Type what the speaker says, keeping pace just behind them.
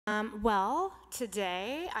Well,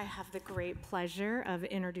 today I have the great pleasure of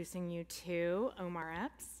introducing you to Omar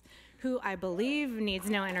Epps, who I believe needs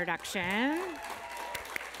no introduction.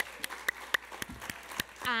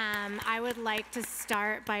 I would like to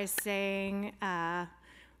start by saying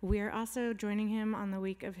we're also joining him on the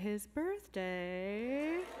week of his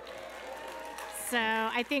birthday. So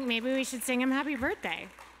I think maybe we should sing him happy birthday.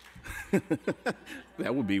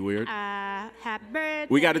 That would be weird. Happy birthday.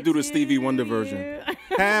 We got to do the Stevie Wonder version.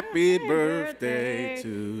 Happy birthday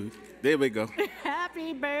to. There we go.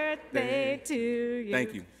 Happy birthday to you.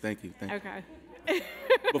 Thank you, thank you, thank you. Okay.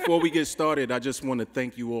 Before we get started, I just want to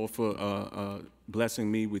thank you all for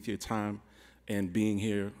blessing me with your time and being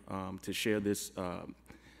here to share this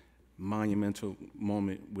monumental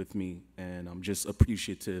moment with me. And I'm just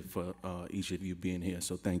appreciative for each of you being here.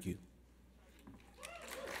 So thank you.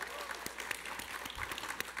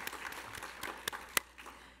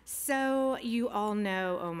 So you all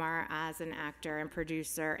know Omar as an actor and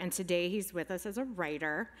producer, and today he's with us as a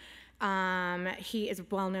writer. He is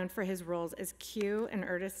well known for his roles as Q in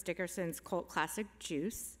Ernest Dickerson's cult classic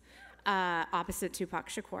Juice, opposite Tupac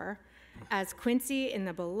Shakur, as Quincy in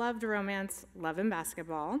the beloved romance Love and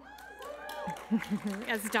Basketball,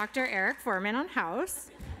 as Dr. Eric Foreman on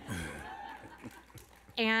House,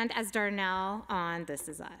 and as Darnell on This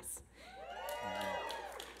Is Us.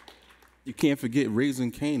 You can't forget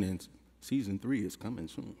Raising Kanan. Season 3 is coming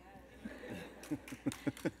soon.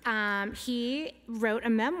 He wrote a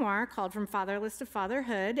memoir called From Fatherless to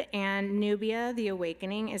Fatherhood, and Nubia, The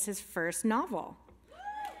Awakening is his first novel.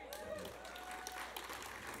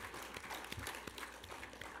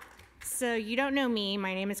 So you don't know me.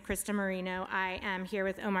 My name is Krista Marino. I am here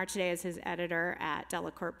with Omar today as his editor at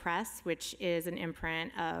Delacorte Press, which is an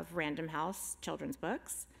imprint of Random House children's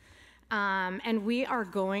books. And we are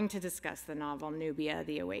going to discuss the novel Nubia,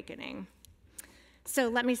 The Awakening. So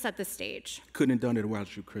let me set the stage. Couldn't have done it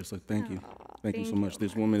without you, Chris. Thank you. Thank you so much.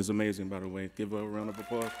 This woman is amazing, by the way. Give her a round of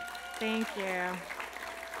applause. Thank you.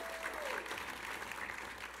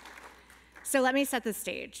 So let me set the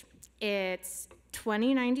stage. It's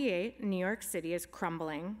 2098. New York City is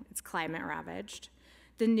crumbling. It's climate ravaged.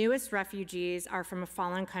 The newest refugees are from a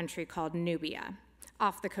fallen country called Nubia,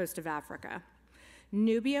 off the coast of Africa.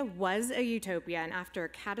 Nubia was a utopia, and after a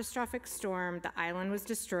catastrophic storm, the island was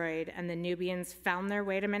destroyed, and the Nubians found their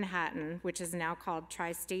way to Manhattan, which is now called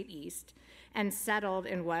Tri-State East, and settled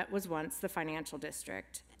in what was once the financial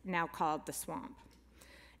district, now called the Swamp.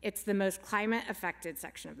 It's the most climate-affected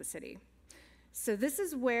section of the city. So this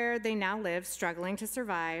is where they now live, struggling to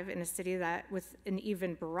survive in a city that, with an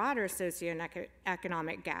even broader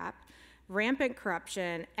socioeconomic gap, rampant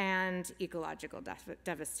corruption, and ecological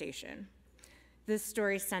devastation. This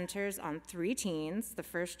story centers on 3 teens, the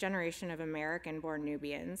first generation of American-born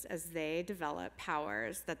Nubians, as they develop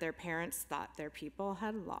powers that their parents thought their people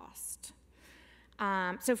had lost.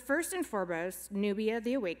 So first and foremost, Nubia,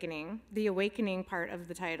 the awakening part of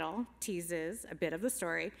the title teases a bit of the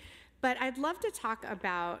story, but I'd love to talk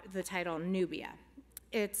about the title Nubia.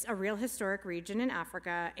 It's a real historic region in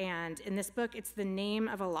Africa, and in this book, it's the name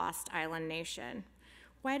of a lost island nation.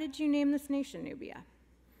 Why did you name this nation Nubia?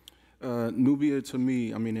 Nubia, to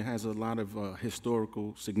me, I mean, it has a lot of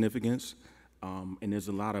historical significance, and there's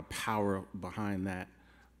a lot of power behind that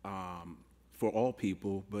for all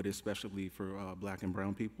people, but especially for black and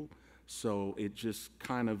brown people. So it just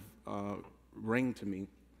kind of rang to me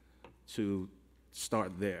to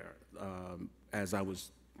start there. As I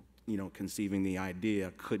was, conceiving the idea,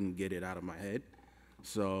 I couldn't get it out of my head.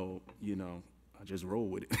 So, I just roll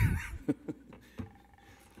with it.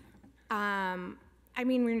 I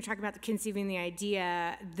mean, when you're talking about conceiving the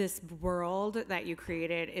idea, this world that you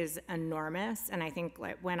created is enormous. And I think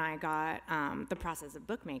when I got the process of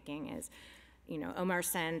bookmaking is, Omar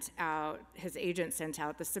his agent sent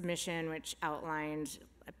out the submission, which outlined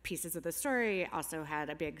pieces of the story, also had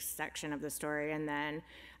a big section of the story, and then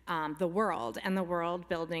the world. And the world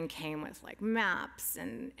building came with maps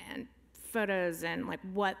and photos and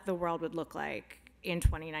what the world would look like in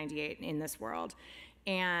 2098 in this world.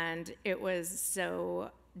 And it was so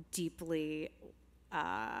deeply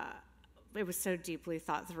thought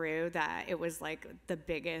through that it was the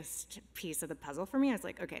biggest piece of the puzzle for me. I was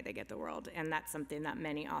like, okay, they get the world, and that's something that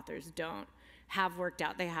many authors don't have worked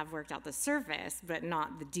out. They have worked out the surface, but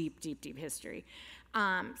not the deep, deep, deep history.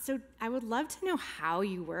 So I would love to know how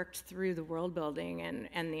you worked through the world building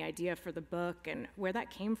and the idea for the book and where that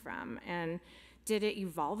came from. And did it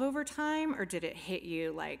evolve over time, or did it hit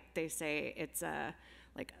you like they say it's a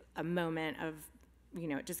moment of,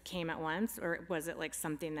 it just came at once, or was it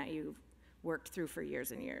something that you worked through for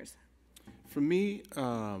years and years? For me,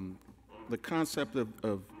 the concept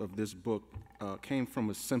of this book came from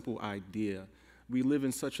a simple idea. We live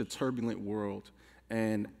in such a turbulent world,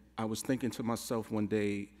 and I was thinking to myself one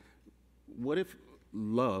day, what if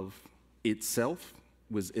love itself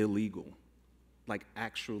was illegal, like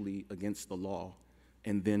actually against the law,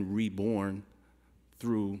 and then reborn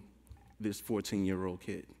through this 14-year-old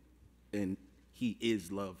kid, and he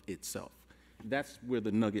is love itself. That's where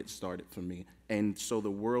the nugget started for me. And so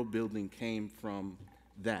the world building came from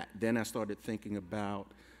that. Then I started thinking about,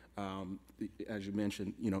 as you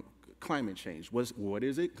mentioned, you know, climate change. What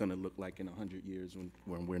is it gonna look like in 100 years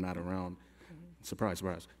when we're not around? Surprise,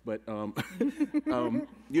 surprise. But,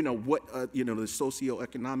 you know, you know, the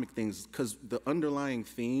socioeconomic things, because the underlying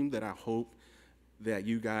theme that I hope that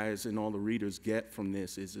you guys and all the readers get from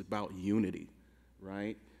this is about unity,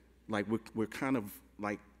 right? Like we're kind of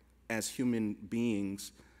like, as human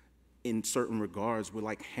beings, in certain regards, we're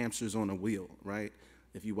like hamsters on a wheel, right?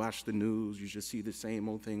 If you watch the news, you just see the same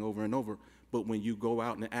old thing over and over. But when you go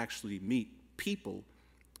out and actually meet people,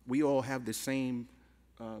 we all have the same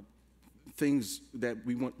things that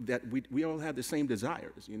we want, that we all have the same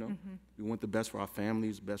desires, you know? Mm-hmm. We want the best for our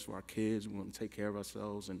families, the best for our kids, we want to take care of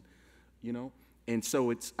ourselves, and, you know? And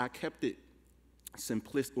so I kept it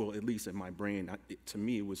simplistic, well, at least in my brain, to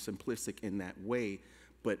me, it was simplistic in that way,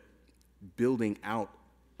 but building out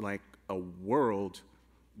like a world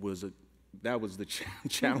that was the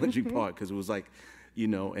challenging part, because it was like, you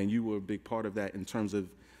know, and you were a big part of that in terms of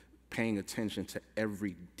paying attention to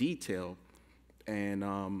every detail, and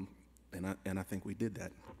I think we did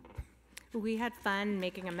that. We had fun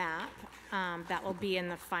making a map that will be in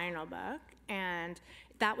the final book, and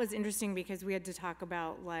that was interesting because we had to talk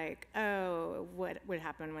about, like, oh, what would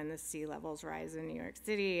happen when the sea levels rise in New York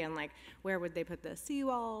City, and like where would they put the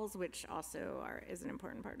seawalls, which also is an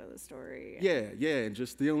important part of the story. Yeah, and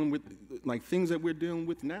just dealing with like things that we're dealing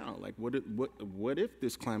with now. Like what if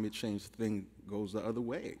this climate change thing goes the other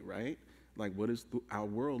way, right? Like, what does our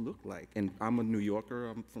world look like? And I'm a New Yorker.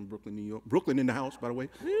 I'm from Brooklyn, New York. Brooklyn in the house, by the way.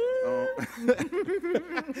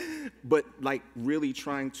 But, like, really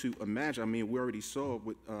trying to imagine. I mean, we already saw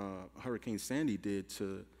what Hurricane Sandy did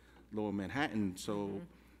to Lower Manhattan. So,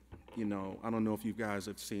 you know, I don't know if you guys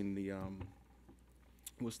have seen the,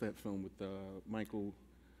 what's that film with Michael,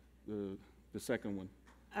 the second one?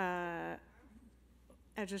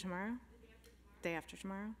 Edge of Tomorrow? Day After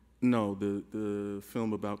Tomorrow? No, the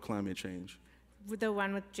film about climate change. The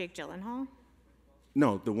one with Jake Gyllenhaal?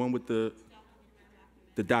 No, the one with the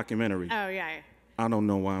documentary. Oh, yeah. I don't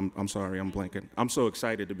know why I'm sorry, I'm blanking. I'm so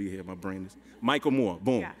excited to be here, my brain is. Michael Moore,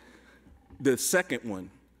 boom. Yeah. The second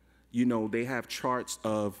one, you know, they have charts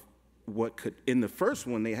of what could, in the first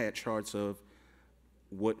one, they had charts of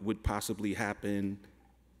what would possibly happen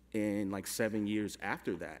in like 7 years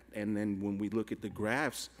after that. And then when we look at the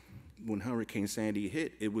graphs, when Hurricane Sandy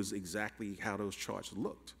hit, it was exactly how those charts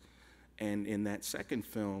looked. And in that second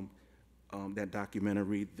film, that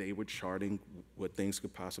documentary, they were charting what things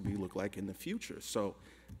could possibly look like in the future. So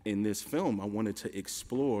in this film, I wanted to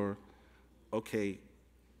explore, okay,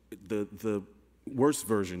 the worst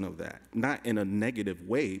version of that, not in a negative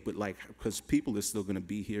way, but like, because people are still gonna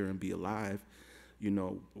be here and be alive, you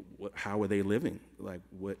know, how are they living? Like,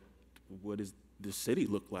 what does the city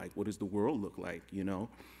look like? What does the world look like, you know?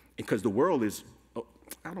 Because the world is,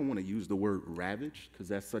 I don't want to use the word ravaged, because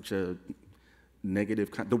that's such a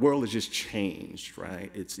negative, the world has just changed,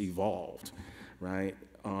 right? It's evolved, right?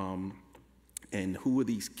 And who are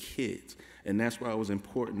these kids? And that's why it was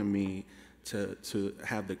important to me to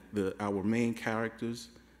have our main characters,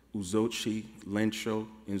 Uzochi, Lencho,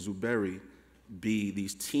 and Zuberi, be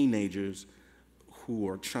these teenagers who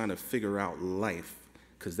are trying to figure out life,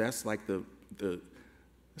 because that's like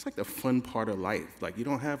it's like the fun part of life. Like, you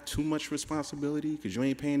don't have too much responsibility because you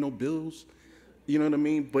ain't paying no bills. You know what I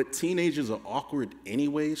mean? But teenagers are awkward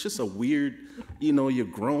anyway. It's just a weird, you know, you're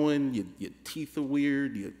growing, your teeth are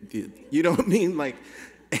weird, you know what I mean? Like,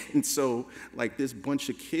 and so, like, this bunch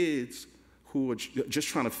of kids who are just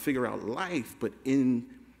trying to figure out life, but in,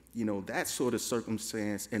 you know, that sort of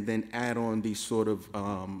circumstance, and then add on these sort of,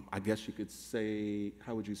 I guess you could say,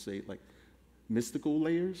 how would you say it? Like, mystical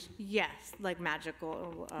layers? Yes, like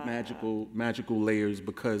magical. Magical layers,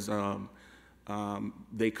 because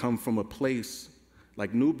they come from a place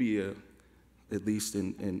like Nubia, at least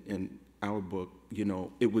in our book, you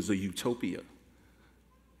know, it was a utopia.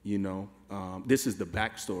 You know, this is the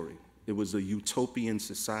backstory. It was a utopian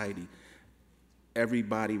society.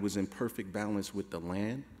 Everybody was in perfect balance with the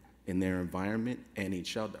land and their environment and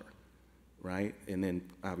each other, right? And then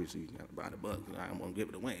obviously you gotta buy the book. I don't want to give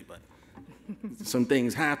it away, but some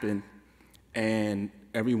things happen, and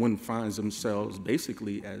everyone finds themselves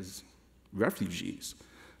basically as refugees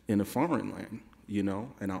in a foreign land, you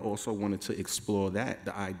know? And I also wanted to explore that,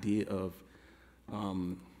 the idea of,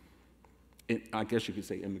 I guess you could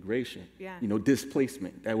say immigration, Yeah. you know,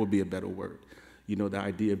 displacement, that would be a better word. You know, the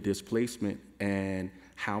idea of displacement and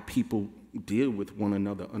how people deal with one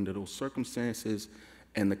another under those circumstances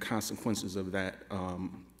and the consequences of that,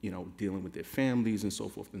 you know, dealing with their families and so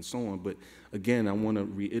forth and so on. But again, I want to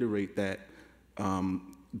reiterate that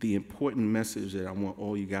the important message that I want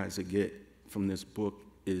all you guys to get from this book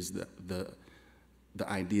is the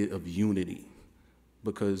idea of unity,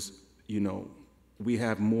 because, you know, we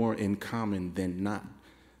have more in common than not.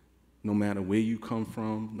 No matter where you come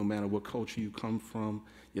from, no matter what culture you come from,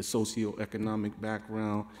 your socioeconomic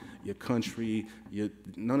background, your country,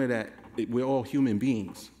 none of that, we're all human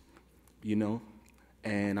beings, you know?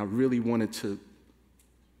 And I really wanted to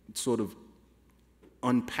sort of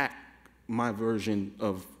unpack my version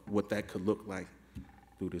of what that could look like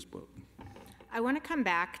through this book. I want to come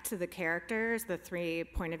back to the characters, the 3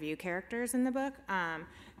 point of view characters in the book,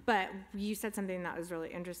 but you said something that was really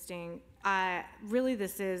interesting. Really,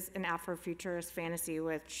 this is an Afrofuturist fantasy,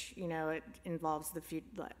 which, you know, it involves the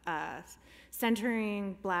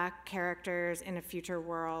centering Black characters in a future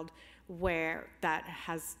world where that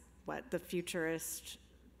has the futurist,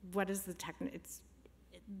 what is the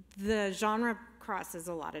the genre crosses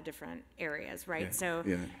a lot different areas, right? Yeah, so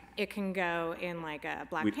yeah. It can go in like a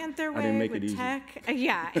Black Panther I didn't way make it with easy. tech.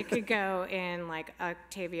 Yeah, it could go in like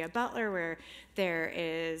Octavia Butler, where there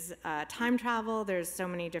is time travel. There's so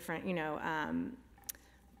many different, you know,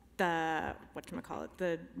 the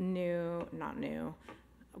not new.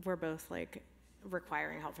 We're both like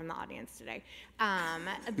requiring help from the audience today.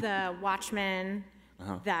 The Watchmen,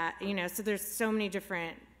 that, you know, so there's so many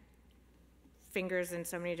different fingers in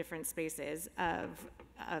so many different spaces of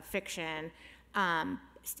fiction.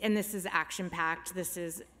 And this is action-packed. This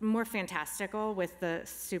is more fantastical with the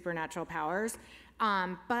supernatural powers.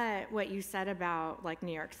 But what you said about like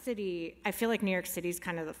New York City, I feel like New York City's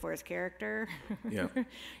kind of the fourth character. Yeah,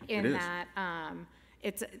 in that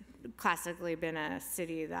it's classically been a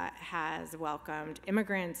city that has welcomed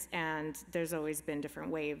immigrants, and there's always been different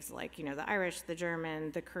waves, like, you know, the Irish, the German,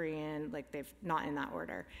 the Korean, like they've not in that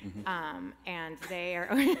order. And they are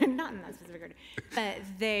not in that specific order, but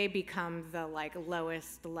they become the like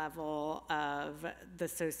lowest level of the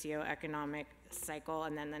socioeconomic cycle,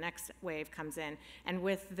 and then the next wave comes in. And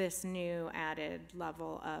with this new added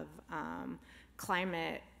level of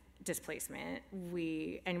climate displacement,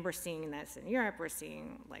 we're seeing this in Europe. We're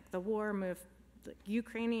seeing like the war move the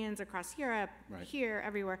Ukrainians across Europe, right. Here,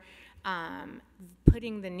 everywhere,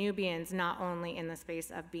 putting the Nubians not only in the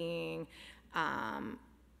space of being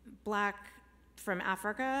Black from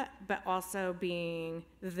Africa, but also being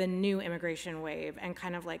the new immigration wave, and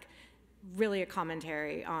kind of like really a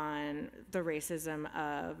commentary on the racism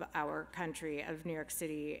of our country, of New York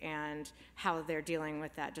City, and how they're dealing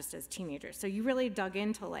with that just as teenagers. So you really dug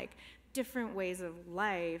into like different ways of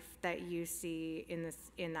life that you see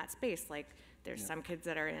in that space. Like there's some kids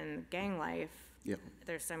that are in gang life. Yeah.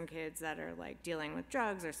 There's some kids that are like dealing with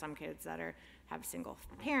drugs, or some kids that have single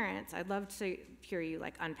parents. I'd love to hear you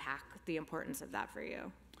like unpack the importance of that for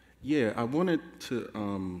you. Yeah, I wanted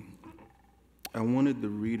the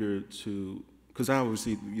reader to, because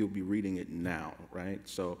obviously you'll be reading it now, right?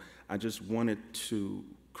 So I just wanted to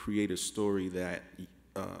create a story that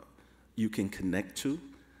you can connect to,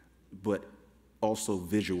 but also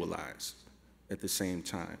visualize at the same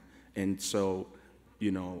time. And so,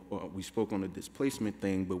 you know, we spoke on the displacement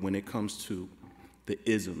thing, but when it comes to the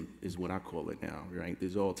ism, is what I call it now, right?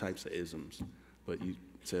 There's all types of isms, but you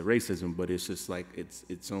said racism, but it's just like,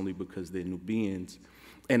 it's only because they're Nubians.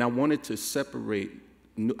 And I wanted to separate,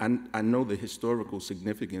 I know the historical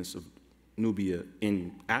significance of Nubia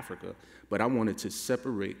in Africa, but I wanted to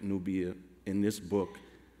separate Nubia in this book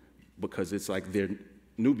because it's like they're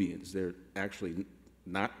Nubians. They're actually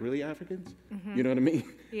not really Africans. You know what I mean?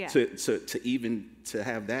 Yeah. To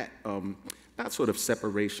have that, not sort of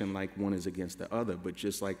separation like one is against the other, but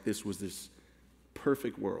just like this was this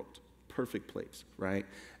perfect world, perfect place, right?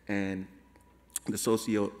 And the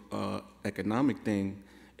socio-economic thing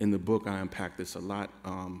in the book, I unpack this a lot.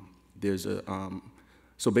 There's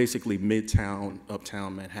so basically Midtown,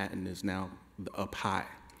 Uptown Manhattan is now the Up High.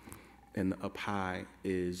 And the Up High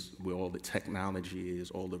is where all the technology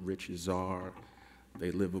is, all the riches are.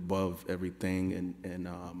 They live above everything, and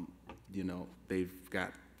you know, they've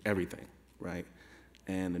got everything, right?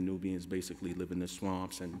 And the Nubians basically live in the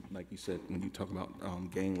swamps, and like you said, when you talk about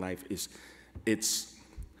gang life,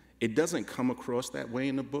 it doesn't come across that way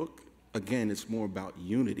in the book. Again, it's more about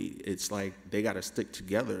unity. It's like they got to stick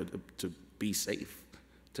together to be safe,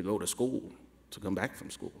 to go to school, to come back from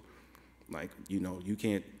school. Like, you know, you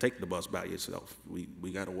can't take the bus by yourself.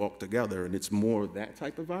 We got to walk together, and it's more that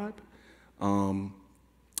type of vibe.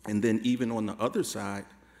 And then even on the other side,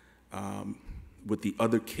 with the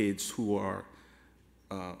other kids who are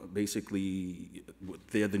basically,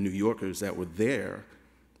 they're the New Yorkers that were there,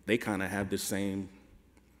 they kind of have the same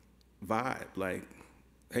vibe. Like,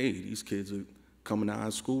 hey, these kids are coming out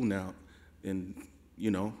of school now, and, you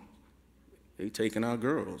know, they taking our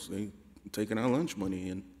girls, they taking our lunch money,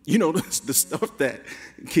 and, you know, the stuff that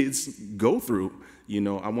kids go through. You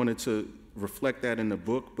know, I wanted to reflect that in the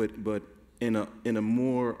book, but in a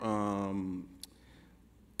more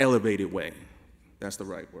elevated way. That's the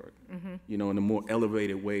right word. Mm-hmm. You know, in a more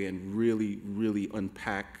elevated way, and really, really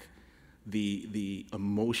unpack the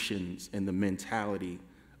emotions and the mentality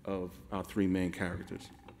of our three main characters.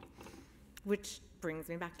 Which brings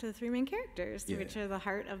me back to the three main characters, yeah. which are the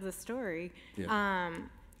heart of the story. Yeah.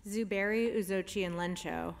 Zuberi, Uzochi, and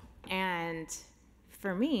Lencho. And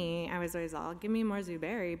for me, I was always all, give me more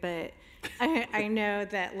Zuberi, but I know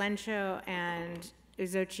that Lencho and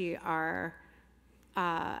Uzochi are,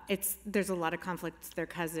 there's a lot of conflict. They're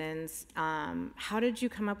cousins. How did you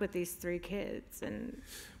come up with these three kids? And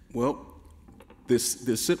well,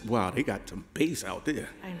 wow, they got some bass out there.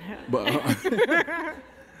 I know. But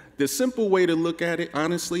the simple way to look at it,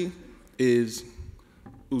 honestly, is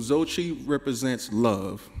Uzochi represents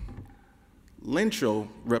love. Lencho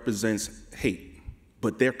represents hate,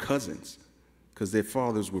 but they're cousins because their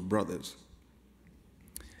fathers were brothers.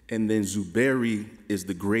 And then Zuberi is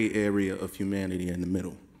the gray area of humanity in the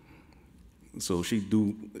middle. So she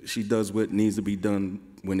does what needs to be done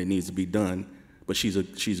when it needs to be done, but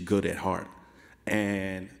she's good at heart.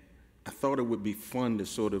 And I thought it would be fun to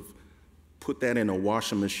sort of put that in a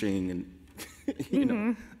washing machine and, you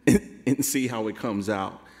know, and see how it comes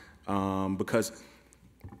out. Because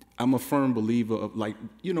I'm a firm believer of, like,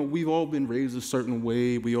 you know, we've all been raised a certain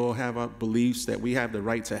way. We all have our beliefs that we have the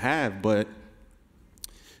right to have, but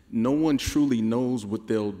no one truly knows what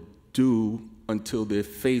they'll do until they're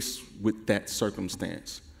faced with that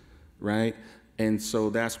circumstance, right? And so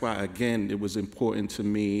that's why, again, it was important to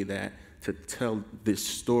me that to tell this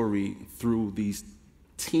story through these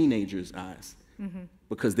teenagers' eyes,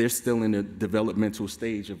 because they're still in a developmental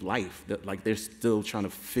stage of life. That, like, they're still trying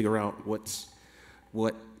to figure out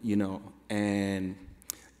what, you know. And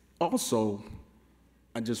also,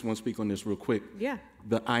 I just want to speak on this real quick. Yeah.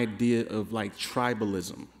 The idea of, like,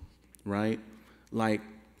 tribalism, right? Like,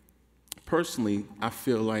 personally, I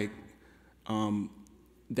feel like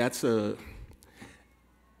there's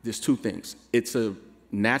two things. It's a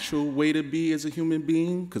natural way to be as a human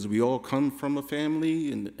being, because we all come from a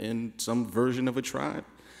family and some version of a tribe.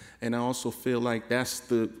 And I also feel like that's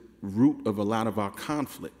the root of a lot of our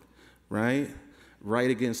conflict, right? Right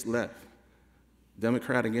against left,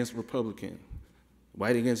 Democrat against Republican,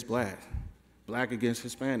 white against black, black against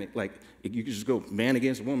Hispanic. Like, you could just go man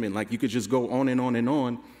against woman. Like, you could just go on and on and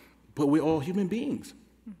on, but we're all human beings,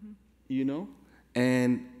 you know?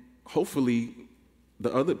 And hopefully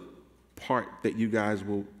the other part that you guys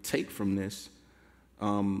will take from this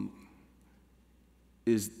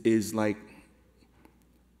is like,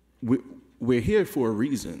 we're here for a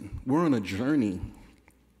reason. We're on a journey.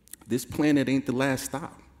 This planet ain't the last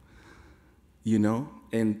stop, you know?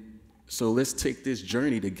 And so let's take this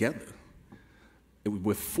journey together. And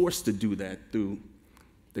we're forced to do that through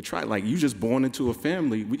the tribe. Like, you just born into a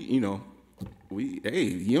family, hey,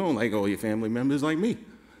 you don't like all your family members like me,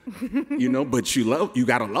 you know, but you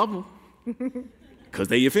gotta love them. Because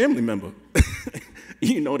they're your family member.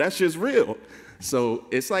 You know, that's just real. So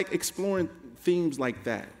it's like exploring themes like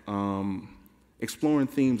that.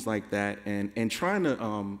 And trying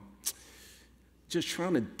to, just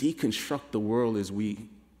trying to deconstruct the world as we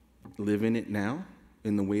live in it now,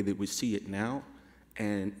 in the way that we see it now,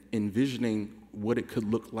 and envisioning what it could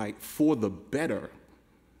look like for the better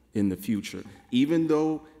in the future. Even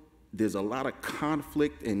though there's a lot of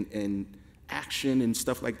conflict and action and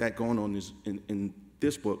stuff like that going on in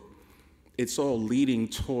this book, it's all leading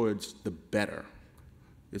towards the better.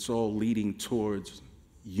 It's all leading towards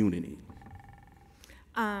unity.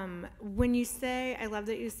 When you say, I love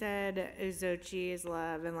that you said Uzochi is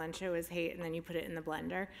love and Lencho is hate, and then you put it in the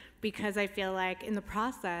blender, because I feel like in the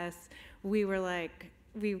process, we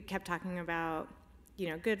kept talking about, you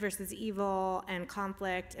know, good versus evil and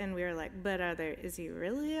conflict, and we were like, but is he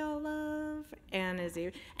really all love? And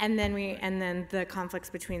then the conflicts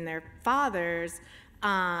between their fathers,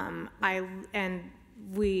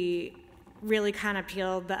 we really kind of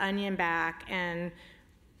peeled the onion back and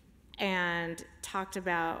talked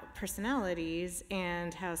about personalities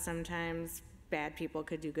and how sometimes bad people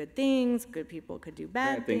could do good things, good people could do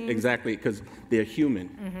bad things. Exactly, because they're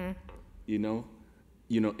human. You know,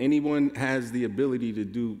 anyone has the ability to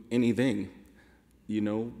do anything, you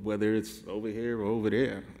know, whether it's over here or over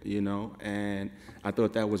there, you know, and I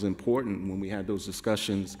thought that was important when we had those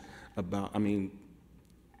discussions about, I mean,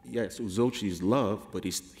 yes, Uzochi's love, but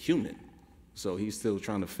he's human, so he's still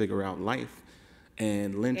trying to figure out life.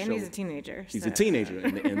 And Lynch, and he's a teenager. He's a teenager,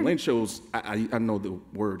 and Lynch shows, I know the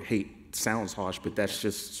word hate sounds harsh, but that's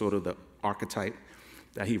just sort of the archetype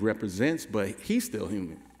that he represents, but he's still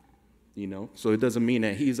human, you know? So it doesn't mean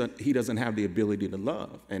that he doesn't have the ability to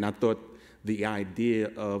love. And I thought the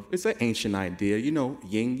idea of, it's an ancient idea, you know,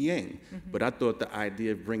 yin yang, but I thought the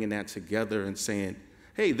idea of bringing that together and saying,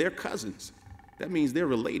 hey, they're cousins. That means they're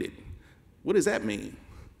related. What does that mean?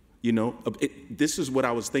 You know, this is what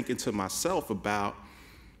I was thinking to myself about,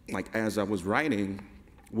 like, as I was writing,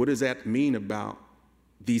 what does that mean about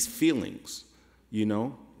these feelings? You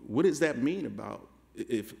know, what does that mean about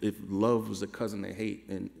if love was a cousin of hate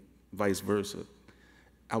and vice versa?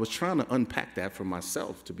 I was trying to unpack that for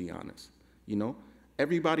myself, to be honest. You know,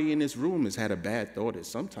 everybody in this room has had a bad thought at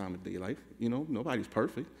some time of their life. You know, nobody's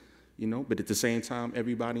perfect, you know, but at the same time,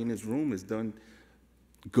 everybody in this room has done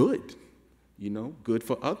good. You know, good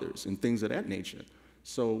for others and things of that nature.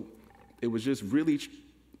 So it was just really,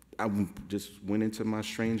 I just went into my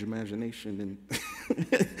strange imagination and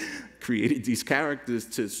created these characters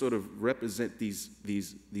to sort of represent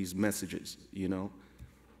these messages, you know?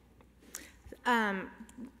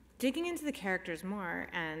 Digging into the characters more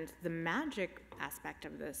and the magic aspect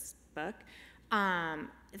of this book,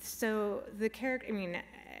 so the character, I mean,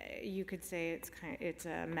 you could say it's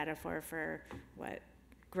a metaphor for what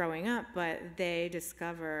growing up, but they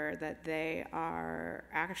discover that they are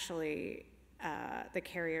actually the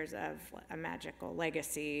carriers of a magical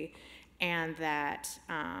legacy, and that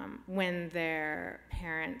when their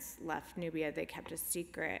parents left Nubia, they kept a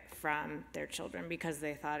secret from their children because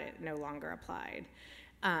they thought it no longer applied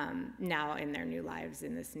now in their new lives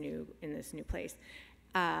in this new place.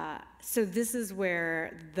 So this is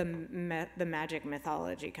where the magic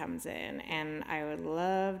mythology comes in, and I would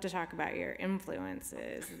love to talk about your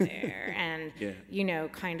influences there, and you know,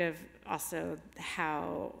 kind of also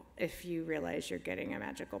how if you realize you're getting a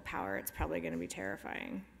magical power, it's probably going to be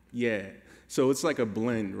terrifying. Yeah, so it's like a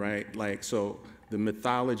blend, right? Like, so the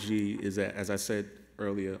mythology is that, as I said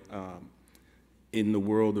earlier, in the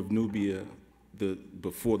world of Nubia,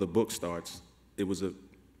 before the book starts, it was a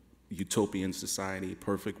utopian society,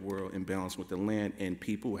 perfect world in balance with the land, and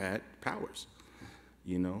people had powers.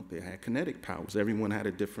 You know, they had kinetic powers. Everyone had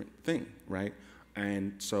a different thing, right?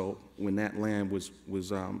 And so when that land was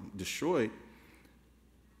destroyed,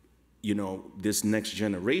 you know, this next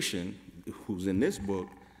generation who's in this book,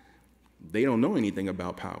 they don't know anything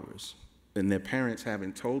about powers, and their parents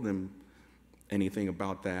haven't told them anything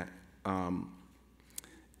about that.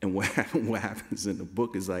 And what happens in the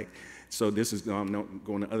book is like, so this is, I'm not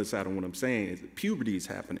going the other side of what I'm saying, is puberty is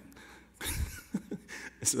happening.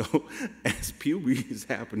 So as puberty is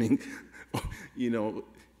happening, you know,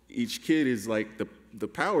 each kid is like, the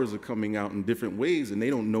powers are coming out in different ways and they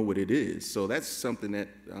don't know what it is. So that's something that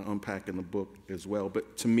I unpack in the book as well.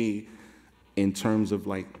 But to me, in terms of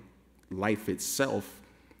like life itself,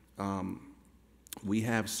 we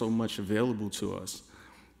have so much available to us.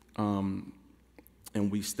 And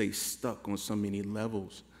we stay stuck on so many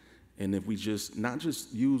levels. And if we just, not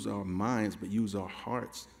just use our minds, but use our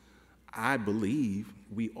hearts, I believe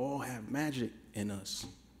we all have magic in us.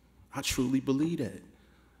 I truly believe that.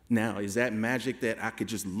 Now, is that magic that I could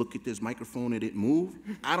just look at this microphone and it move?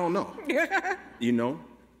 I don't know, you know?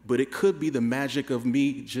 But it could be the magic of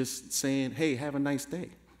me just saying, hey, have a nice day,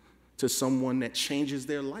 to someone that changes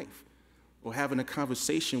their life. Or having a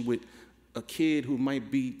conversation with a kid who might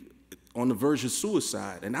be on the verge of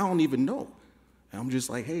suicide, and I don't even know. And I'm just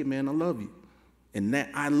like, hey, man, I love you. And that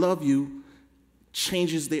I love you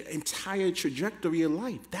changes their entire trajectory of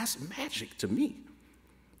life. That's magic to me.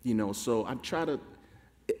 You know, so I try to,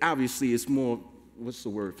 obviously it's more, what's the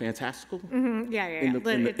word, fantastical? Mm-hmm. Yeah.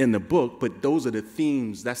 In the book, but those are the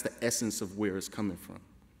themes, that's the essence of where it's coming from.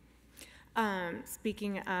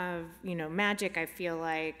 Speaking of, you know, magic, I feel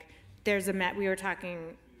like there's we were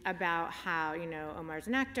talking about how, you know, Omar's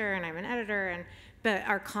an actor and I'm an editor, but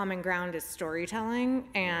our common ground is storytelling,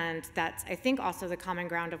 and that's, I think, also the common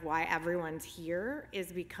ground of why everyone's here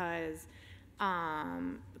is because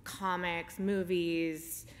comics,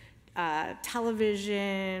 movies,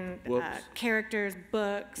 television, characters,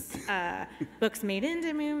 books, books made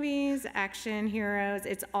into movies, action heroes,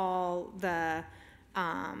 it's all the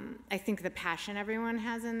I think the passion everyone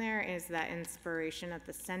has in there is that inspiration at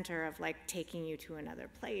the center of like taking you to another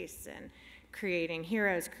place and creating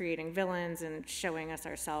heroes, creating villains, and showing us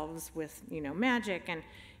ourselves with, you know, magic. And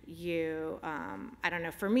you, I don't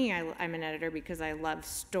know, for me, I'm an editor because I love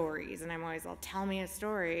stories, and I'm always, well, tell me a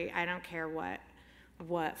story. I don't care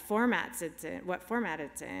what format it's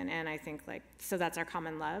in. And I think like, so that's our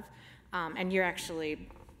common love. And you're actually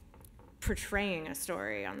portraying a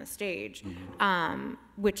story on the stage,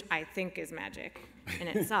 which I think is magic in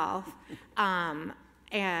itself.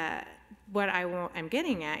 And what I'm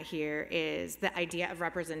getting at here is the idea of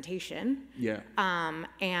representation. Yeah.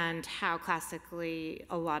 And how classically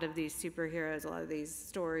a lot of these superheroes, a lot of these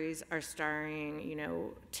stories are starring, you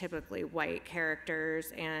know, typically white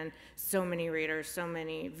characters, and so many readers, so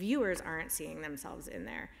many viewers aren't seeing themselves in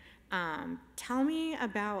there. Tell me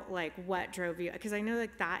about like what drove you, because I know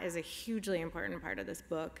like that is a hugely important part of this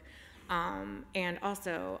book, and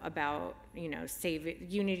also about, you know,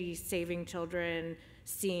 unity, saving children,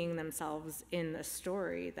 seeing themselves in the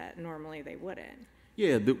story that normally they wouldn't.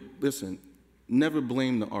 Yeah, listen, never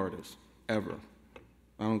blame the artist, ever.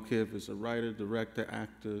 I don't care if it's a writer, director,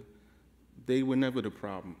 actor, they were never the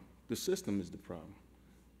problem. The system is the problem,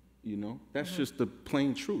 you know? That's just the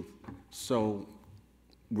plain truth. So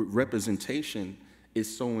representation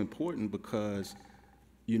is so important because,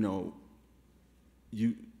 you know,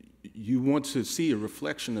 you want to see a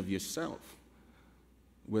reflection of yourself,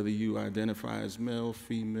 whether you identify as male,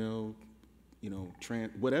 female, you know,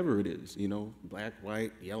 trans, whatever it is, you know, black,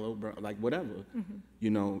 white, yellow, brown, like whatever,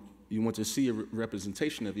 you know, you want to see a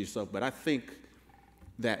representation of yourself. But I think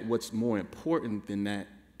that what's more important than that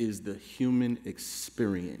is the human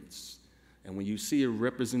experience. And when you see a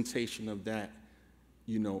representation of that,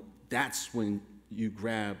 you know, that's when you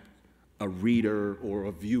grab a reader or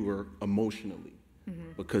a viewer emotionally,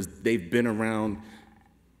 because they've been around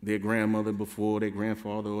their grandmother before, their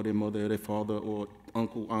grandfather or their mother or their father or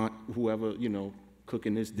uncle, aunt, whoever, you know,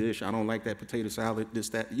 cooking this dish. I don't like that potato salad, this,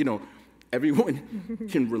 that. You know, everyone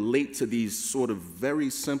can relate to these sort of very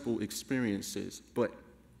simple experiences. But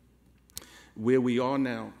where we are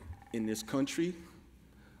now in this country,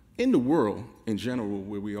 in the world in general,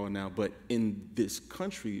 where we are now, but in this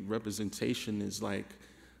country, representation is like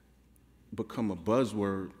become a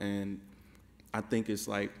buzzword. And I think it's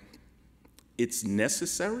like, it's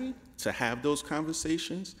necessary to have those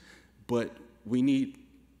conversations, but we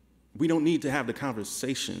don't need to have the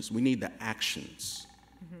conversations, we need the actions.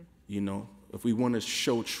 You know, if we want to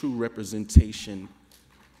show true representation,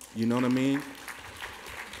 you know what I mean?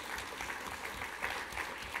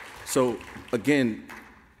 So again,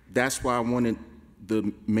 that's why I wanted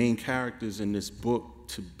the main characters in this book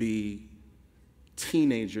to be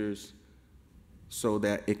teenagers, so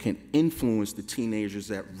that it can influence the teenagers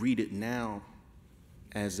that read it now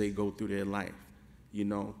as they go through their life. You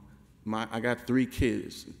know, I got 3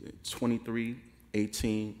 kids, 23,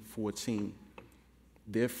 18, 14.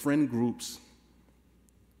 Their friend groups,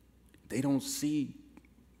 they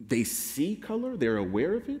see color, they're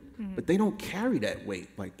aware of it, but they don't carry that weight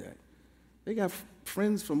like that. They got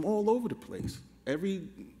friends from all over the place. Every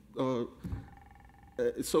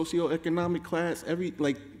socioeconomic class,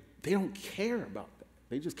 they don't care about that.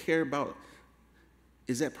 They just care about,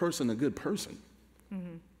 is that person a good person?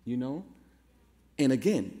 You know? And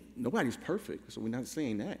again, nobody's perfect, so we're not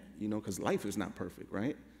saying that, you know, because life is not perfect,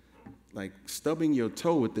 right? Like, stubbing your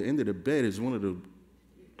toe at the end of the bed is one of the,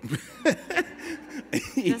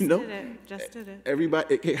 Just did it.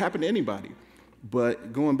 Everybody, it can happen to anybody.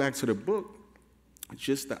 But going back to the book,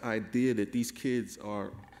 just the idea that these kids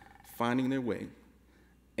are finding their way,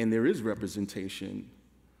 and there is representation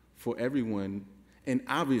for everyone. And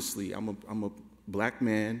obviously, I'm a black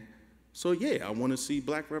man, so yeah, I want to see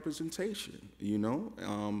black representation, you know?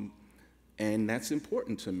 And that's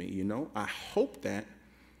important to me, you know? I hope that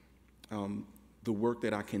the work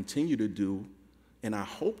that I continue to do, and I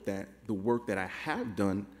hope that the work that I have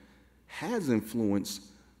done has influenced,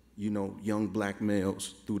 you know, young black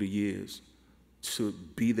males through the years to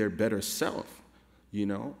be their better self, you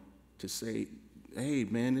know? To say, hey,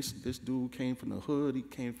 man, this dude came from the hood, he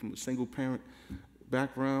came from a single parent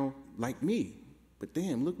background like me, but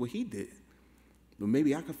damn, look what he did. But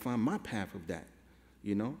maybe I could find my path of that,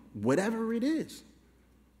 you know? Whatever it is.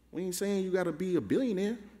 We ain't saying you gotta be a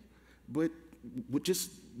billionaire, but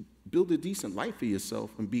just build a decent life for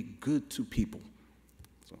yourself and be good to people.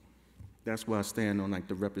 So that's why I stand on like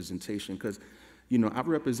the representation, because, you know, I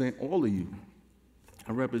represent all of you.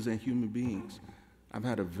 I represent human beings. I've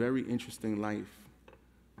had a very interesting life.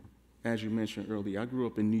 As you mentioned earlier, I grew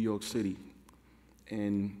up in New York City,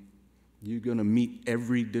 and You're gonna meet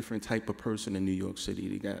every different type of person in New York City.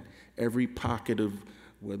 They got every pocket of,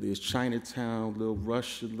 whether it's Chinatown, little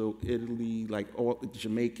Russia, little Italy, like all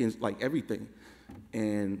Jamaicans, like everything.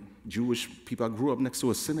 And Jewish people. I grew up next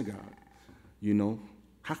to a synagogue, you know.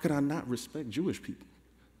 How could I not respect Jewish people?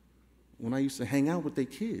 When I used to hang out with their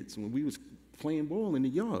kids, when we was playing ball in the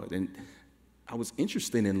yard, and I was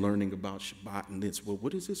interested in learning about Shabbat and this. Well,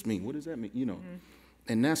 what does this mean? What does that mean? You know,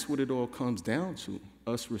 and that's what it all comes down to: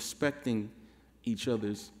 us respecting each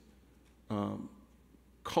other's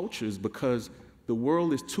cultures, because the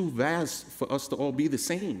world is too vast for us to all be the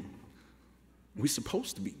same. We're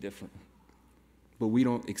supposed to be different, but we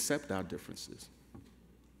don't accept our differences.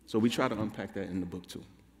 So we try to unpack that in the book too.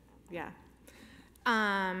 Yeah.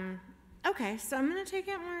 Okay, so I'm gonna take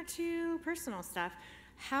it more to personal stuff.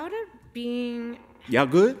 How did being... Y'all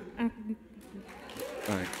good? All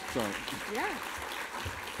right, sorry. Yeah.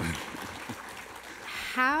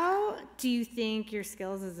 How do you think your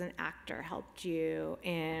skills as an actor helped you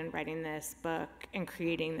in writing this book and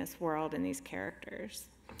creating this world and these characters?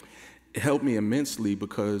 It helped me immensely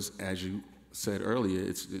because, as you said earlier,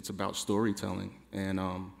 it's about storytelling. And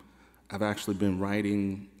I've actually been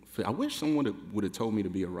writing... I wish someone would have told me to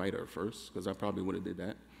be a writer first, because I probably would have did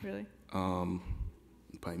that. Really?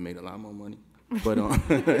 Probably made a lot more money. But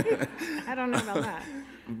I don't know about that.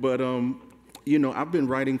 But you know, I've been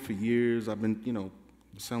writing for years. I've been, you know,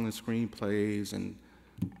 selling screenplays and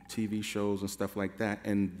TV shows and stuff like that.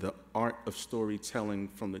 And the art of storytelling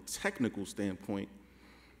from the technical standpoint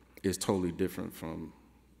is totally different from,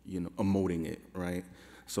 you know, emoting it, right?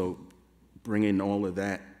 So bringing all of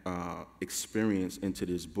that experience into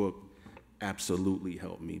this book absolutely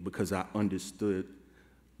helped me, because I understood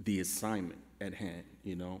the assignment at hand,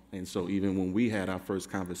 you know? And so even when we had our first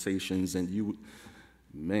conversations, and you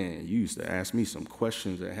used to ask me some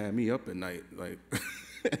questions that had me up at night, like,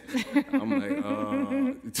 I'm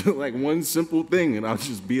like, to like one simple thing, and I'll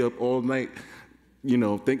just be up all night, you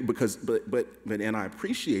know, and I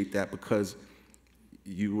appreciate that, because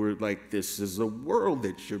you were like, this is a world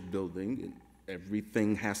that you're building, and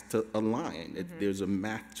everything has to align. There's a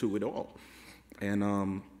math to it all.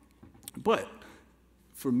 And, but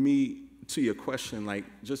for me, to your question, like,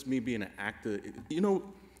 just me being an actor, you know,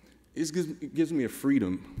 it gives me a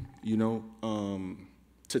freedom, you know,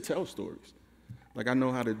 to tell stories. Like, I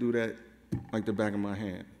know how to do that like the back of my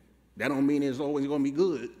hand. That don't mean it's always gonna be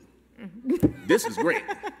good. This is great.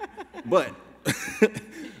 But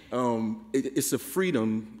it's a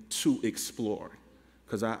freedom to explore.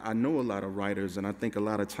 Because I know a lot of writers, and I think a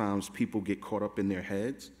lot of times people get caught up in their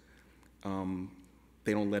heads.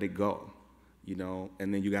 They don't let it go, you know,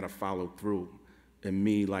 and then you got to follow through. And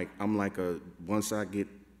me, like, I'm like once I get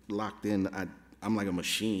locked in, I'm like a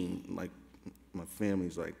machine. Like, my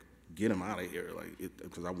family's like, get him out of here, like,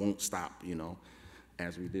 because I won't stop, you know,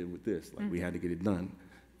 as we did with this. Like, we had to get it done.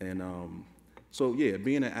 And so, yeah,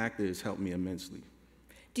 being an actor has helped me immensely.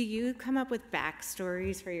 Do you come up with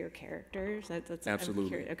backstories for your characters? That's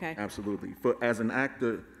Absolutely. Okay. Absolutely. As an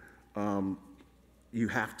actor, you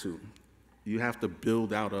have to. You have to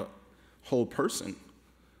build out a whole person,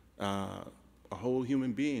 a whole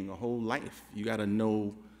human being, a whole life. You got to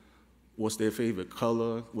know what's their favorite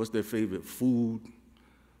color, what's their favorite food,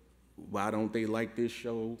 why don't they like this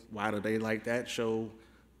show, why do they like that show,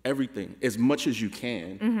 everything, as much as you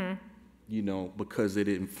can, you know, because it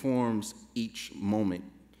informs each moment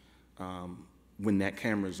when that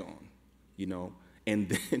camera's on, you know.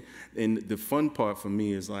 And then the fun part for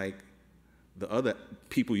me is, like, the other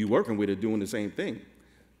people you're working with are doing the same thing,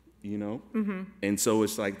 you know? And so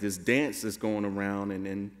it's like this dance that's going around, and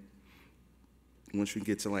then once you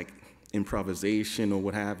get to, like, improvisation or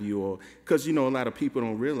what have you, or because, you know, a lot of people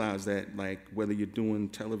don't realize that, like, whether you're doing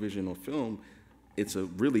television or film, it's a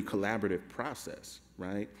really collaborative process,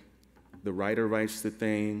 right? The writer writes the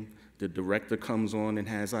thing, the director comes on and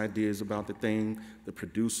has ideas about the thing, the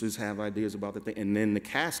producers have ideas about the thing, and then the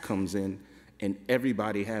cast comes in, and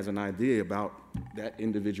everybody has an idea about that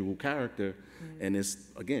individual character, and it's,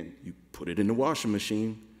 again, you put it in the washing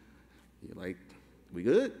machine, you're like, we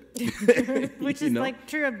good? Which is, like,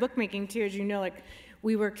 true of bookmaking too, as you know. Like,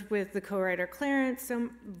 we worked with the co-writer Clarence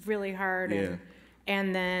really hard,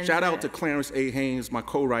 and then shout out to Clarence A. Haynes, my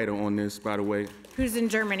co-writer on this, by the way, who's in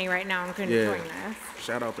Germany right now and couldn't join us.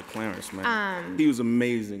 Shout out to Clarence, man. He was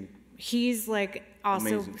amazing. He's, like,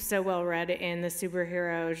 also so well read in the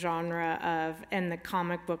superhero genre and the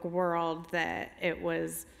comic book world that it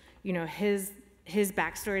was, you know, his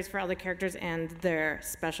backstories for all the characters and their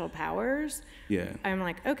special powers. Yeah. I'm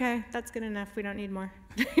like, okay, that's good enough. We don't need more.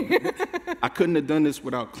 I couldn't have done this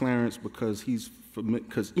without Clarence, because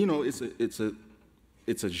you know, it's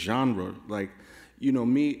it's a genre. Like, you know,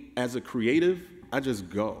 me as a creative, I just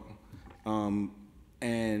go.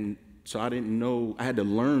 And so I didn't know, I had to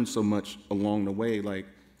learn so much along the way. Like,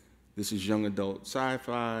 this is young adult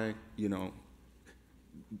sci-fi, you know,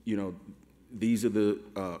 these are the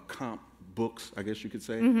comp books, I guess you could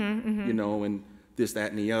say, you know, and this,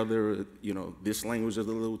 that, and the other, you know, this language is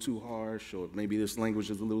a little too harsh, or maybe this language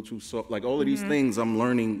is a little too soft. Like, all of these things I'm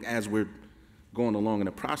learning as we're going along in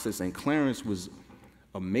the process. And Clarence was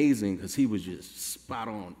amazing because he was just spot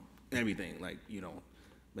on everything. Like, you know,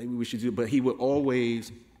 maybe we should do, but he would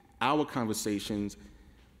always, our conversations,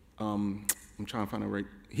 I'm trying to find the right,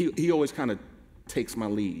 he always kind of takes my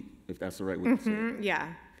lead, if that's the right way to say it.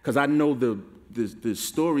 Yeah. Because I know the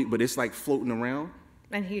story, but it's like floating around.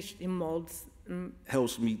 And he molds.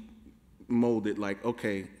 Helps me mold it, like,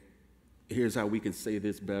 okay, here's how we can say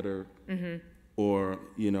this better. Or,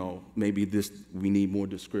 you know, maybe this, we need more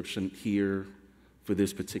description here for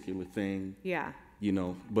this particular thing. Yeah. You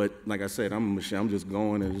know, but like I said, I'm a machine. I'm just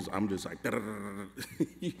going and I'm just like,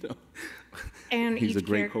 you know. And he's a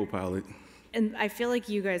great co-pilot. And I feel like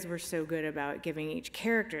you guys were so good about giving each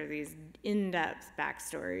character these in-depth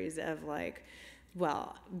backstories of, like,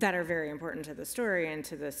 well, that are very important to the story and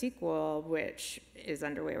to the sequel, which is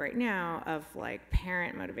underway right now, of, like,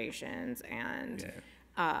 parent motivations and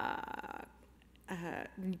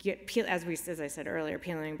as I said earlier,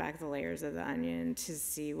 peeling back the layers of the onion to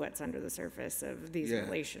see what's under the surface of these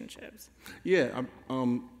relationships. Yeah.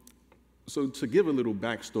 So to give a little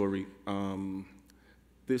backstory,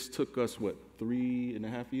 this took us, what,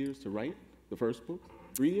 3.5 years to write the first book?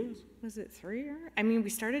 3 years? Was it 3 years? I mean, we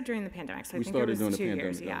stared during the pandemic, so I we think it was during 2 the pandemic,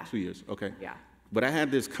 years. Yeah. 2 years. Okay. Yeah. But I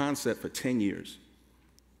had this concept for 10 years,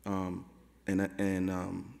 and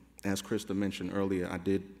as Krista mentioned earlier, I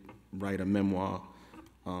did write a memoir,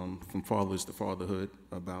 From Fatherless to Fatherhood,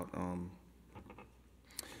 about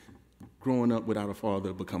growing up without a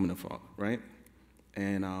father, becoming a father, right?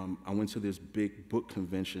 And I went to this big book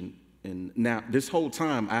convention, and now this whole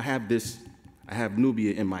time I have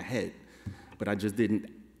NUBIA in my head, but I just didn't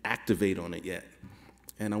activate on it yet.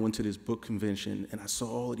 And I went to this book convention, and I saw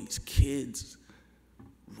all of these kids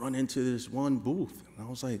run into this one booth, and I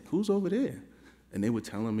was like, who's over there? And they were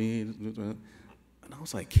telling me, and I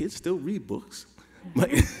was like, kids still read books?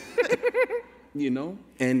 Like, you know?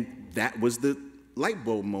 And that was the light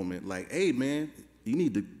bulb moment. Like, hey, man, you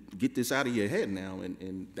need to get this out of your head now.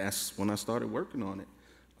 And that's when I started working on it,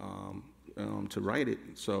 to write it.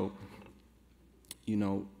 So, you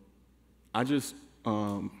know, I just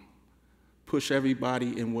push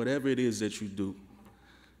everybody in whatever it is that you do.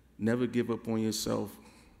 Never give up on yourself.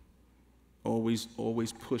 Always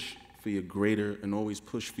push for your greater, and always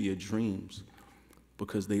push for your dreams,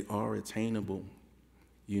 because they are attainable,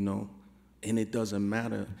 you know? And it doesn't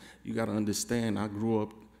matter. You gotta understand, I grew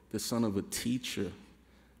up the son of a teacher.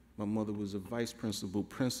 My mother was a vice principal,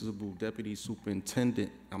 deputy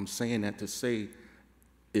superintendent. I'm saying that to say,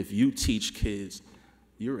 if you teach kids,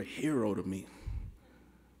 you're a hero to me.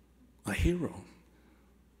 A hero.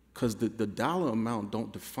 Because the dollar amount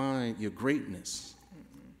don't define your greatness.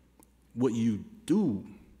 What you do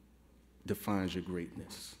defines your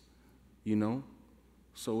greatness, you know?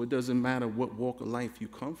 So it doesn't matter what walk of life you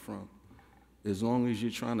come from, as long as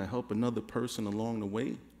you're trying to help another person along the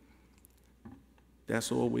way.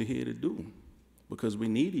 That's all we're here to do, because we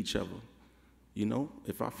need each other, you know?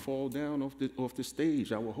 If I fall down off the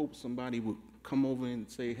stage, I would hope somebody would come over and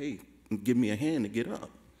say, hey, give me a hand to get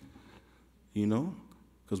up, you know?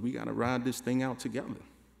 Because we got to ride this thing out together.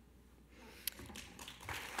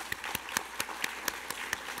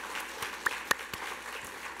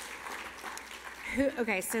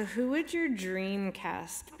 So who would your dream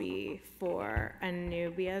cast be for a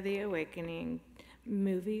NUBIA The Awakening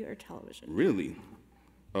movie or television? Really?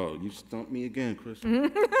 Oh, you stumped me again, Chris.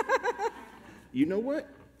 You know what?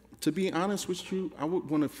 To be honest with you, I would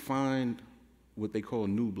want to find what they call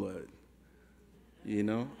new blood. You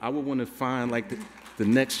know? I would want to find, like, the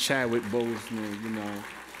next Chadwick Boseman, you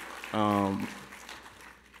know.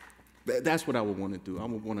 That's what I would want to do. I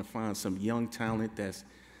would want to find some young talent that's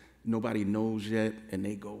nobody knows yet, and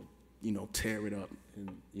they go, you know, tear it up.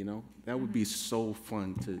 And, you know, that would be so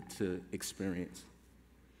fun to experience.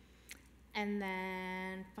 And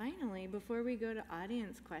then finally, before we go to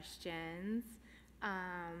audience questions,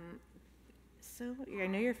 so I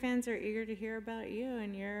know your fans are eager to hear about you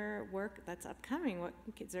and your work that's upcoming.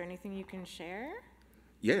 Is there anything you can share?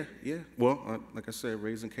 Yeah. Well, like I said,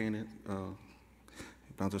 Raising Canaan,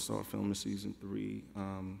 about to start filming season 3.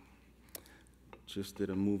 Just did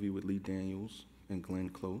a movie with Lee Daniels and Glenn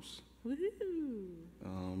Close.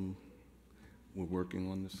 Woohoo! We're working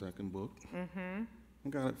on the second book. I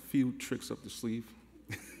got a few tricks up the sleeve.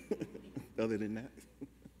 Other than that.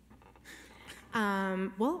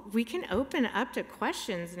 Well, we can open up to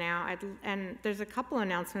questions now, and there's a couple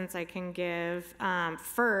announcements I can give.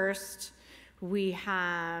 First, we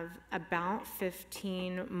have about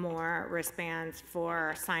 15 more wristbands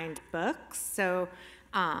for signed books. So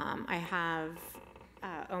I have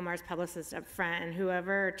Omar's publicist up front, and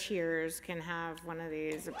whoever cheers can have one of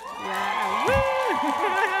these. Yeah.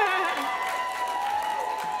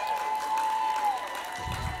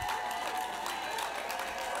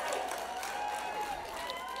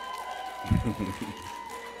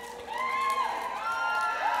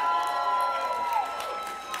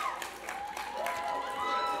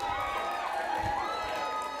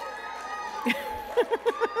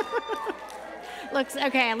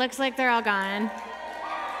 Looks like they're all gone.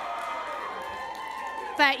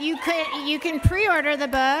 But you can pre-order the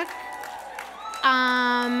book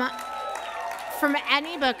from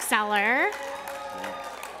any bookseller.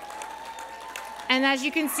 And as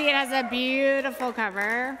you can see, it has a beautiful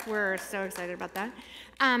cover. We're so excited about that.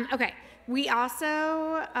 Okay, we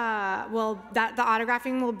also, the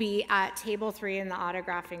autographing will be at table 3 in the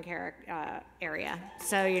autographing area,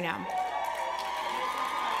 so you know.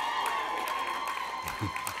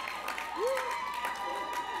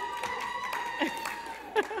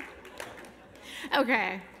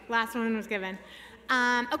 Okay, last one was given.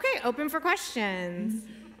 Okay, open for questions.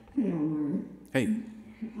 Hey, Omar. Hey.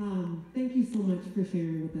 Thank you so much for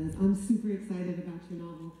sharing with us. I'm super excited about your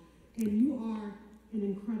novel. And you are an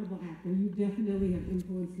incredible actor. You definitely have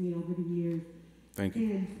influenced me over the years. Thank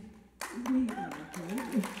you.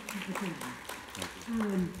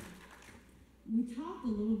 And we talked a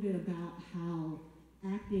little bit about how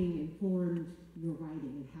acting informed your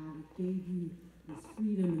writing and how it gave you this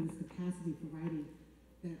freedom and this capacity for writing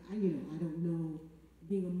that I don't know,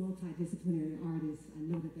 being a multidisciplinary artist, I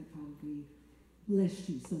know that probably blessed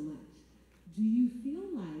you so much. Do you feel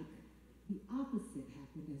like the opposite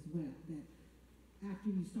happened as well? That after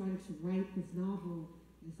you started to write this novel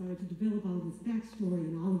and started to develop all of this backstory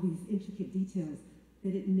and all of these intricate details,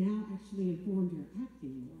 that it now actually informed your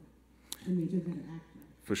acting more and made you a better actor?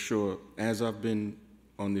 For sure. As I've been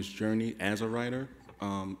on this journey as a writer,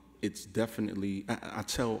 it's definitely, I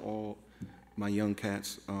tell all my young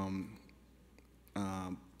cats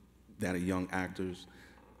that are young actors,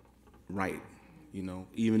 write. You know,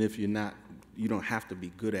 even if you don't have to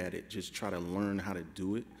be good at it, just try to learn how to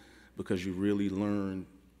do it, because you really learn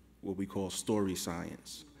what we call story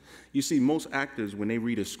science. You see, most actors, when they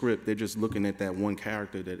read a script, they're just looking at that one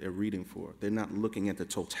character that they're reading for. They're not looking at the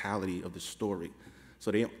totality of the story.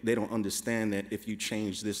 So they don't understand that if you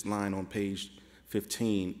change this line on page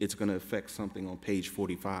 15, it's going to affect something on page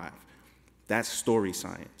 45. That's story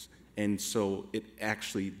science. And so it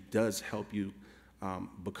actually does help you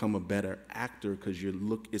become a better actor, because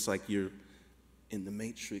it's like you're in the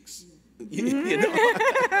Matrix, you know?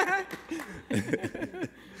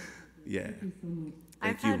 Yeah.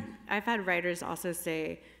 Thank you. I've had writers also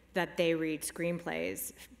say that they read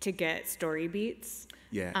screenplays to get story beats.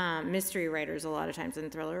 Yeah. Mystery writers a lot of times,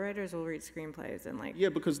 and thriller writers will read screenplays and like. Yeah,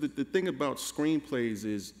 because the thing about screenplays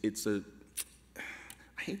is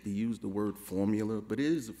I hate to use the word formula, but it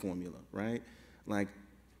is a formula, right? Like,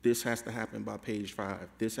 this has to happen by page 5,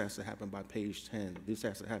 this has to happen by page 10, this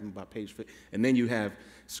has to happen by page 50. And then you have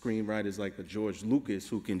screenwriters like a George Lucas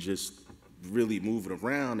who can just really move it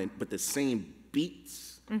around, but the same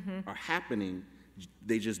beats are happening,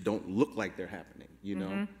 they just don't look like they're happening, you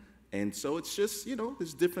know? And so it's just,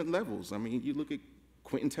 there's different levels. I mean, you look at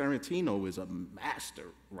Quentin Tarantino is a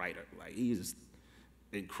master writer. Like, he is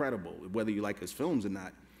incredible, whether you like his films or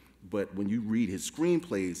not. But when you read his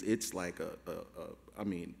screenplays, it's like I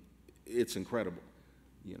mean, it's incredible,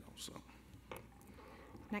 so.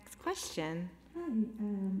 Next question. Hi,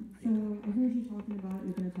 so I heard you talking about,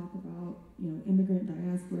 you're going to talk about, immigrant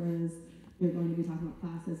diasporas, you're going to be talking about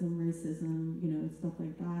classism, racism, stuff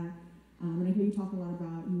like that. And I hear you talk a lot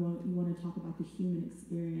about, you want to talk about the human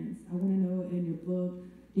experience. I want to know, in your book,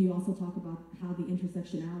 do you also talk about how the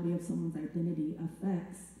intersectionality of someone's identity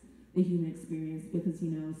affects the human experience? Because,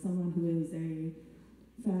 someone who is a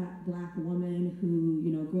fat black woman who,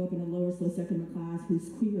 grew up in a lower socioeconomic class, who's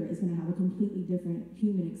queer, is going to have a completely different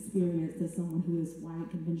human experience than someone who is white,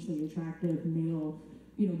 conventionally attractive, male,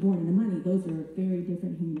 born into money. Those are very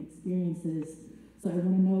different human experiences. So I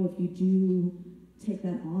want to know if you do take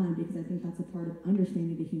that on, because I think that's a part of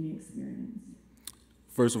understanding the human experience.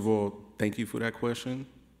 First of all, thank you for that question.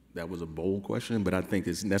 That was a bold question, but I think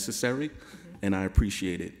it's necessary, and I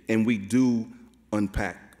appreciate it. And we do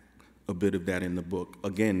unpack a bit of that in the book.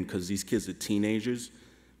 Again, because these kids are teenagers,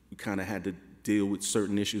 we kind of had to deal with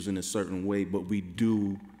certain issues in a certain way, but we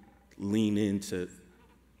do lean into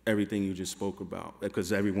everything you just spoke about,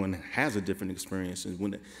 because everyone has a different experience. And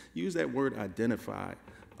when you use that word identify,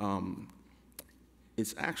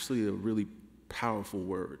 it's actually a really powerful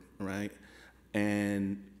word, right?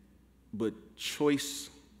 But choice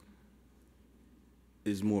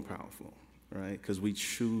is more powerful, right? Because we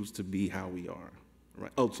choose to be how we are,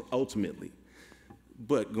 right? Ultimately.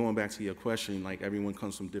 But going back to your question, like everyone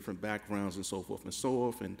comes from different backgrounds and so forth,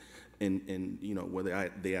 and you know,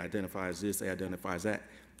 whether they identify as this, they identify as that.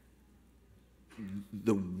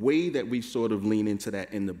 The way that we sort of lean into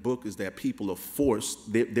that in the book is that people are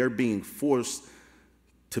forced, they're being forced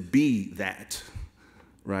to be that,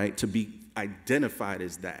 right? To be identified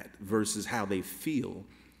as that versus how they feel.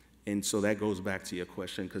 And so that goes back to your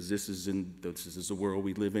question, because this is the world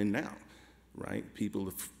we live in now, right?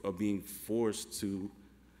 People are being forced to,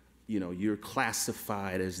 you know, you're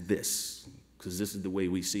classified as this, because this is the way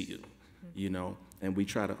we see you, you know? And we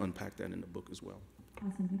try to unpack that in the book as well.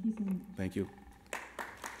 Awesome, thank you so much. Thank you.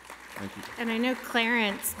 Thank you. And I know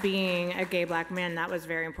Clarence, being a gay black man, that was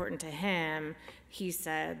very important to him. He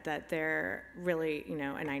said that they're really, you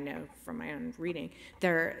know, and I know from my own reading,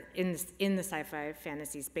 they're in the sci-fi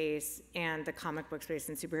fantasy space and the comic book space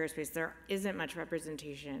and superhero space, there isn't much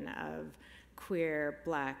representation of queer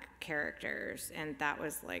black characters, and that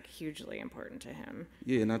was like hugely important to him.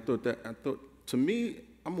 Yeah, and I thought to me,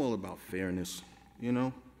 I'm all about fairness, you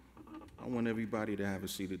know? I want everybody to have a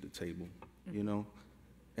seat at the table, you know,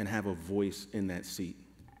 and have a voice in that seat.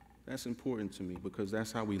 That's important to me, because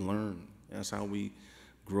that's how we learn. That's how we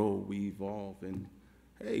grow, we evolve. And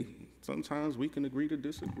hey, sometimes we can agree to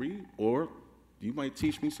disagree, or you might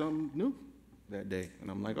teach me something new that day. And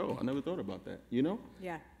I'm like, oh, I never thought about that, you know?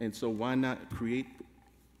 Yeah. And so why not create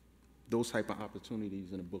those type of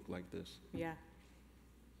opportunities in a book like this? Yeah.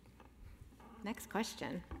 Next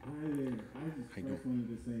question. Hi there. I just first wanted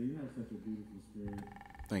to say you have such a beautiful spirit.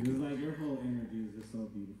 Thank you. It's like your whole energy is just so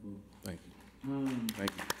beautiful. Thank you.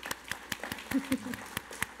 Thank you.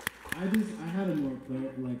 I had a more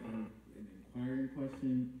an inquiring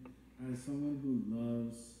question. As someone who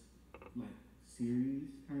loves like series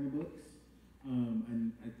kind of books,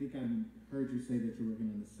 and I think I heard you say that you're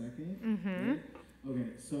working on the second. Mm-hmm. Right? Okay,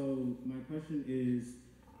 so my question is,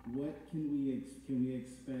 what can we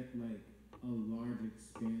expect, like a large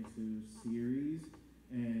expansive series,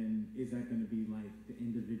 and is that going to be like the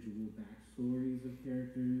individual backstories of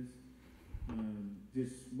characters?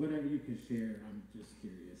 Just whatever you can share, I'm just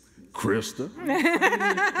curious. Krista,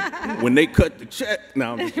 when they cut the check,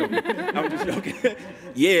 no, I'm just joking. I'm just joking.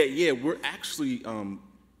 Yeah, we're actually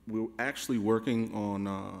working on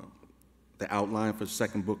the outline for the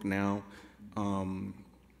second book now.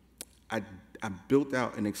 I built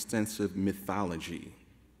out an extensive mythology,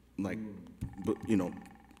 like, you know,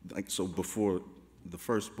 like so before the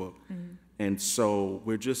first book, and so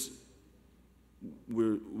we're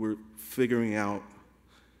figuring out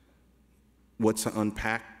what to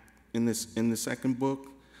unpack in the second book.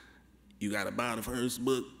 You gotta buy the first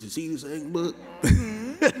book to see the second book.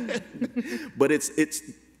 But it's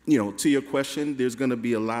you know, to your question, there's gonna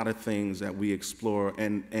be a lot of things that we explore,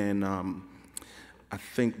 and I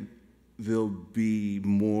think there'll be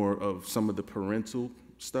more of some of the parental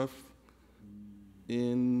stuff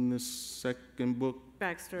in the second book.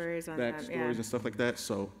 Backstories on that, yeah. Backstories and stuff like that,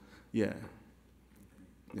 so yeah.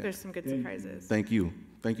 There's some good surprises. Thank you.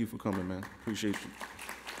 Thank you for coming, man. Appreciate you.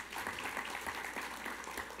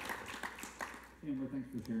 Amber, thanks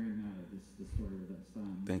for sharing this story with us.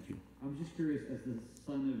 Thank you. I'm just curious, as the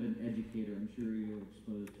son of an educator, I'm sure you're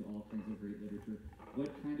exposed to all kinds of great literature. What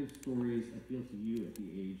kind of stories appeal to you at the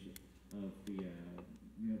age of the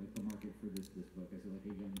the market for this book as a young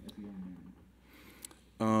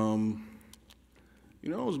man? You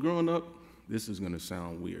know, I was growing up. This is gonna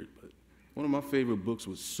sound weird, but one of my favorite books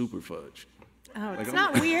was Super Fudge. Oh, it's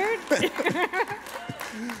not weird.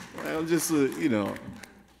 I'm just, you know,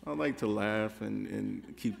 I like to laugh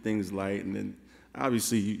and keep things light, and then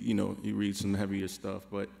obviously, you know, you read some heavier stuff,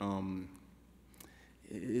 but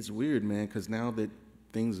it's weird, man, because now that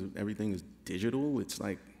everything is digital, it's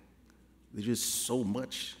like there's just so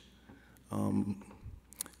much.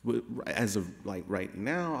 But as of like right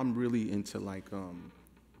now, I'm really into like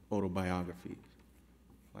autobiography,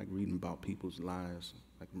 like reading about people's lives.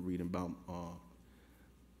 Like I'm reading about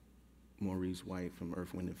Maurice White from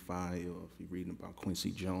Earth, Wind and Fire, or if you're reading about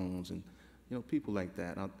Quincy Jones, and you know, people like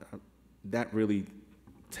that. That really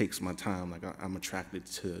takes my time. Like I'm attracted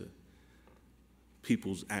to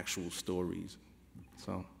people's actual stories,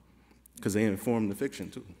 so because they inform the fiction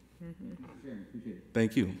too. Sure, appreciate it.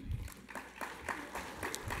 Thank you.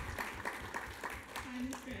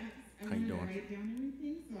 How you wanted to doing? write down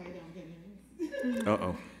everything so I don't get nervous.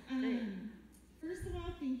 Uh-oh. First of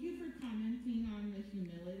all, thank you for commenting on the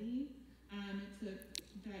humility it took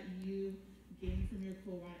that you gained from your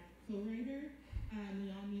co-writer.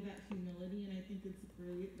 We all need that humility, and I think it's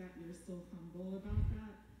great that you're so humble about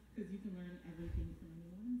that, because you can learn everything from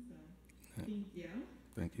anyone, so thank you.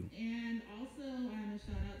 Thank you. And also, a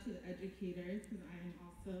shout out to the educators, because I am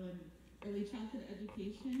also in early childhood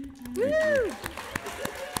education.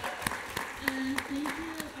 And thank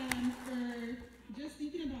you for just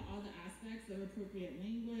thinking about all the aspects of appropriate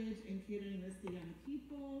language and catering this to young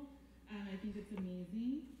people. I think it's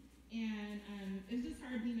amazing. And it's just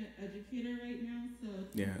hard being an educator right now, so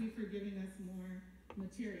thank you for giving us more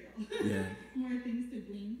material, more things to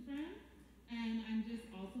glean from. And I'm just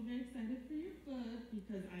also very excited for your book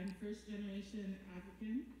because I'm first generation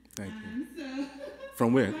African. Thank you. So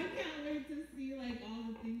From where? I can't wait to see like all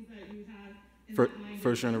the things that you have in that language.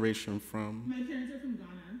 First generation from? My parents are from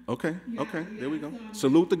Ghana. Okay, Yeah, okay, there we go. So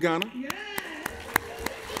Salute to Ghana. Yes!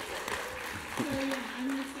 So yeah,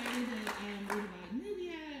 I'm excited to read about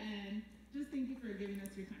NUBIA, and just thank you for giving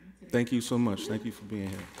us your time today. Thank you so much. Thank you for being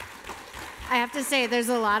here. I have to say, there's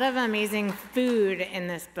a lot of amazing food in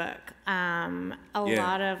this book. A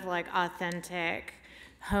lot of like authentic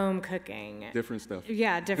home cooking. Different stuff.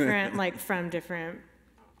 Yeah, different, like from different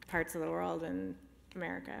parts of the world and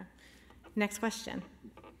America. Next question.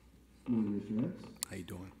 Morning, Mr. Epps. How you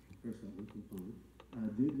doing? First off, I'm fine. I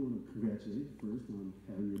did want to congratulate you first on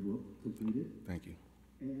having your book completed. Thank you.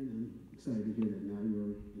 And I'm excited to hear that now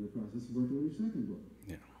you're in the process of working on your second book.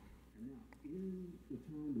 Yeah. And now, in the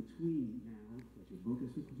time between now that your book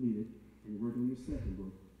is completed and you're working on your second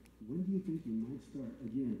book, when do you think you might start,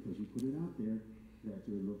 again, because you put it out there, that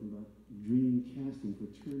you're looking about dream casting for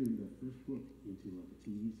turning the first book into like a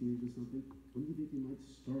TV series or something? When do you think you might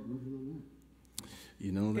start working on that?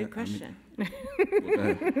 You know Good that. question.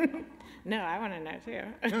 No, I want to know too.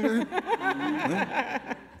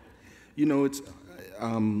 You know, it's,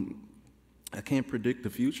 I can't predict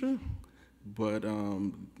the future, but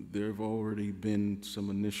there have already been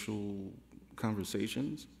some initial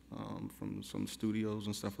conversations from some studios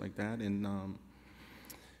and stuff like that, and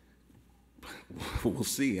we'll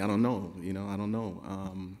see. I don't know. You know, I don't know,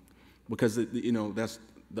 because you know, that's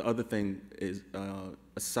the other thing is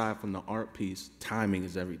aside from the art piece, timing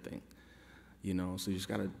is everything. You know, so you just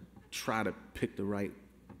gotta try to pick the right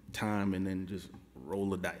time and then just roll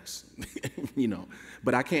the dice. You know,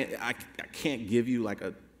 but I can't give you like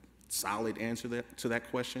a solid answer to that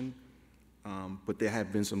question. But there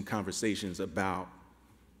have been some conversations about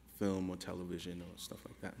film or television or stuff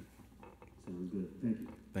like that. Sounds good. Thank you.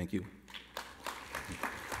 Thank you.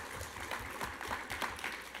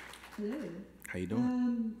 Hello. How you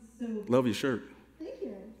doing? So Love your shirt. thank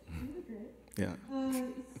you. You look great. Yeah.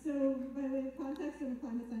 So by way of context, I'm a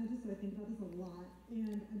climate scientist, so I think about this a lot,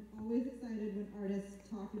 and I'm always excited when artists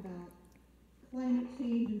talk about climate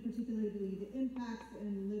change and particularly the impacts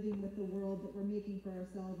and living with the world that we're making for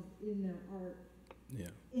ourselves in their art. Yeah.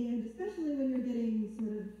 And especially when you're getting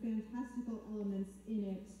sort of fantastical elements in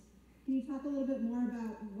it. Can you talk a little bit more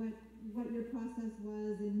about what your process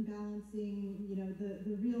was in balancing, you know,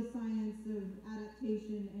 the real science of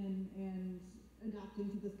adaptation and adapting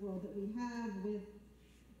to this world that we have with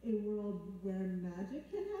a world where magic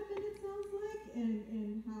can happen, it sounds like,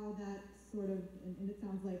 and how that sort of, and it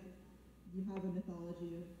sounds like you have a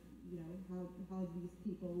mythology of, you know, how these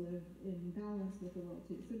people live in balance with the world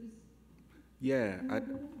too. So just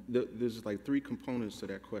there's like three components to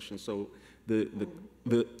that question. So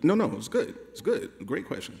no, it's good. It's good. Great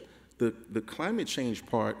question. The climate change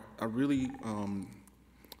part, I really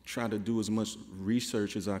tried to do as much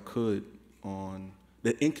research as I could on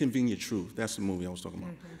The Inconvenient Truth. That's the movie I was talking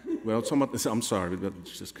about. Mm-hmm. Well, I was talking about this. I'm sorry, but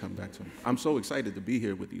let's just come back to it. I'm so excited to be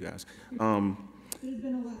here with you guys. There's been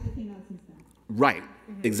a lot that came out since then. Right,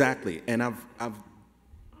 exactly. And I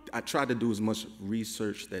try to do as much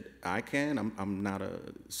research that I can. I'm not a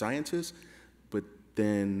scientist, but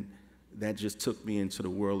then that just took me into the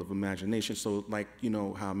world of imagination. So like, you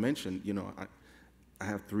know, how I mentioned, you know, I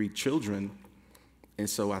have 3 children, and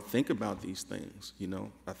so I think about these things, you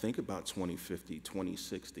know. I think about 2050,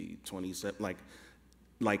 2060, 27,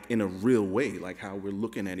 like in a real way, like how we're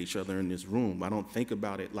looking at each other in this room. I don't think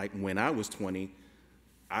about it like when I was 20,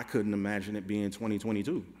 I couldn't imagine it being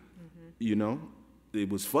 2022, you know? It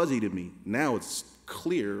was fuzzy to me. Now it's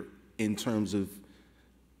clear in terms of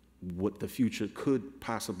what the future could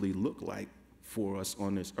possibly look like for us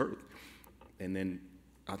on this earth. And then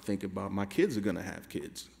I think about my kids are gonna have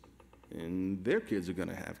kids, and their kids are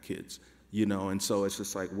gonna have kids, you know? And so it's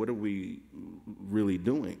just like, what are we really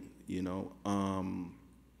doing, you know?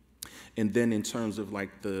 And then in terms of like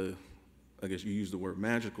I guess you use the word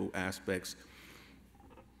magical aspects,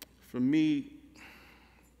 for me,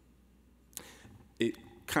 it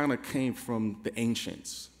kind of came from the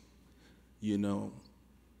ancients, you know.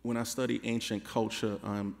 When I study ancient culture,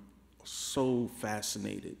 I'm so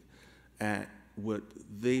fascinated at what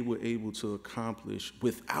they were able to accomplish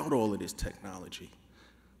without all of this technology.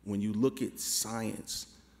 When you look at science,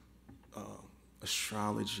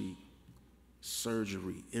 astrology,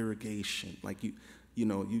 surgery, irrigation, like you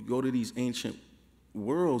know, you go to these ancient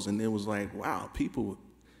worlds and it was like, wow, people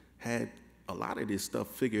had a lot of this stuff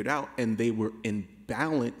figured out and they were in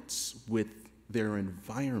balance with their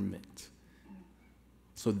environment.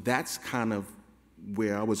 So that's kind of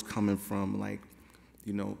where I was coming from, like,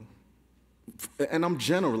 you know, and I'm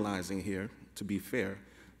generalizing here, to be fair,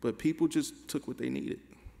 but people just took what they needed,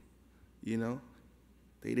 you know?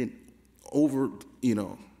 They didn't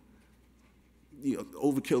overkill.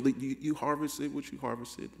 You harvested what you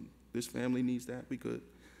harvested. This family needs that, we could,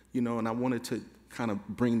 you know, and I wanted to kind of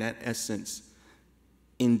bring that essence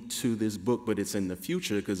into this book, but it's in the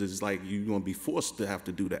future because it's like you're going to be forced to have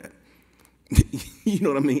to do that. You know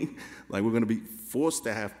what I mean? Like we're going to be forced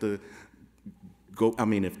to have to go. I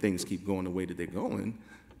mean, if things keep going the way that they're going,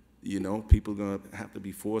 you know, people are going to have to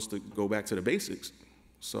be forced to go back to the basics.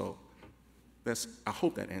 So I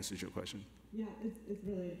hope that answers your question. Yeah, it's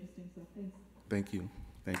really interesting stuff. Thanks. Thank you.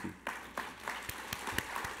 Thank you.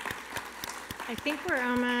 I think we're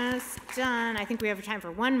almost done. I think we have time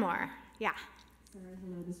for one more. Yeah. Sorry,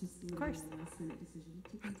 hello, this was Of course. a last-minute decision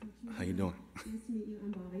to contact you. How you doing? Nice to meet you,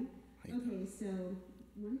 I'm Bobby. Okay, so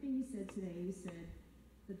one thing you said today, you said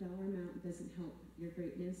the dollar amount doesn't help your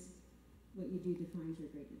greatness. What you do defines your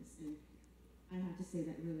greatness. And I have to say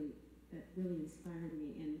that really inspired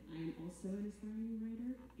me. And I am also an aspiring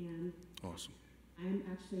writer. And Awesome. I'm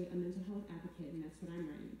actually a mental health advocate, and that's what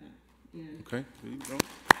I'm writing about. And Okay, there you go.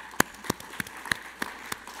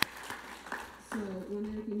 so one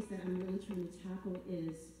of the things that I'm really trying to tackle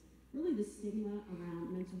is really the stigma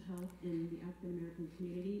around mental health in the African American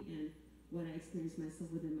community and what I experienced myself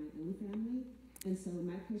within my own family. And so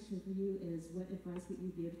my question for you is, what advice would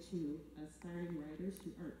you give to aspiring writers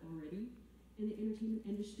who aren't already in the entertainment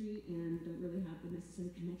industry and don't really have the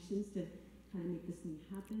necessary connections to kind of make this thing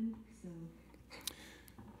happen? So,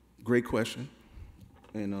 Great question,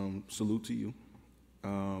 and salute to you.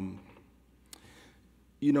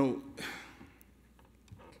 You know,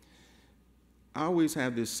 I always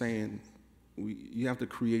have this saying, you have to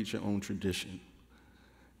create your own tradition.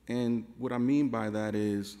 And what I mean by that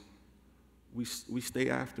is we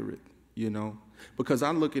stay after it, you know? Because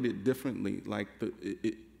I look at it differently. Like,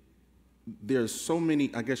 there's so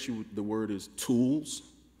many, I guess the word is tools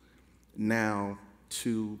now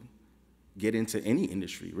to get into any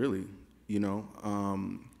industry, really, you know?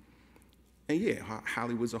 And yeah,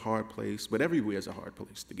 Hollywood's a hard place, but everywhere's a hard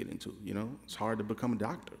place to get into, you know? It's hard to become a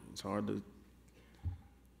doctor. It's hard to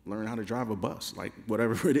learn how to drive a bus, like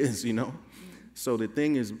whatever it is, you know? So the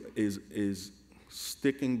thing is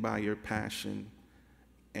sticking by your passion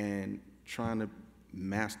and trying to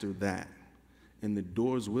master that. And the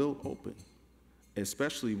doors will open,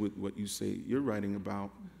 especially with what you say you're writing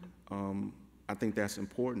about. I think that's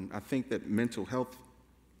important. I think that mental health,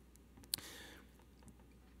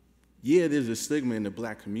 yeah, there's a stigma in the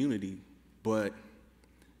Black community, but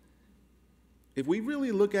if we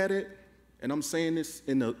really look at it, and I'm saying this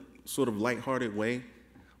in a sort of lighthearted way,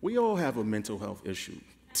 we all have a mental health issue,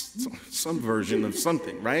 some version of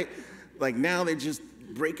something, right? Like now they're just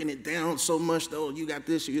breaking it down so much, though, you got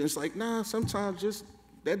this, it's like, nah, sometimes just,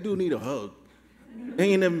 that dude need a hug.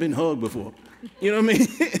 They ain't never been hugged before. You know what I mean?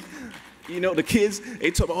 You know, the kids, they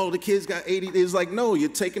talk about, oh, the kids got 80. It's like, no, you're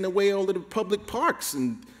taking away all of the public parks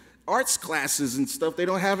and arts classes and stuff. They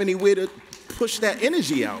don't have anywhere to push that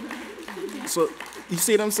energy out. So, you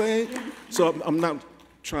see what I'm saying? So I'm not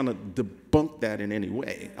trying to debunk that in any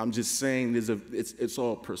way. I'm just saying it's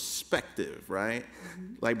all perspective, right?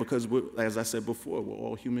 Like, because as I said before, we're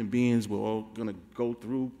all human beings. We're all gonna go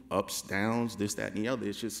through ups, downs, this, that, and the other.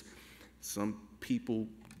 It's just some people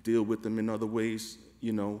deal with them in other ways,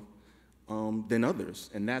 you know, than others.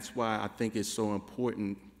 And that's why I think it's so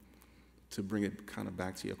important to bring it kind of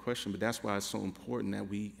back to your question, but that's why it's so important that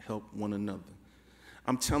we help one another.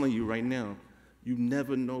 I'm telling you right now, you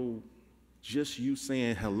never know, just you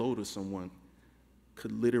saying hello to someone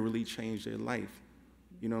could literally change their life.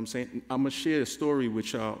 You know what I'm saying? I'm gonna share a story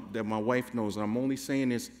with y'all that my wife knows, and I'm only saying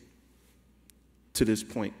this to this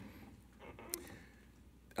point.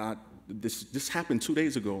 This happened 2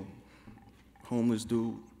 days ago. Homeless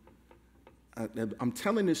dude. I'm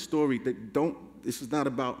telling this story that this is not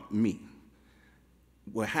about me.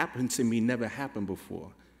 what happened to me never happened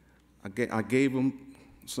before. I gave him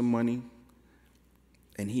some money,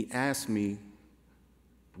 and he asked me,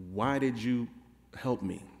 why did you help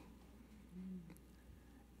me?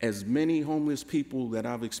 As many homeless people that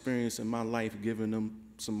I've experienced in my life, giving them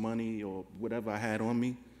some money or whatever I had on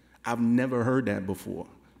me, I've never heard that before.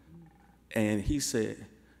 And he said,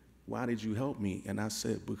 why did you help me? And I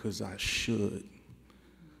said, because I should.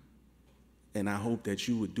 And I hope that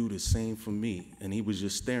you would do the same for me. And he was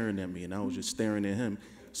just staring at me, and I was just staring at him.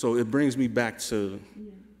 So it brings me back to,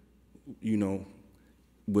 you know,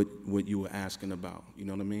 what you were asking about. You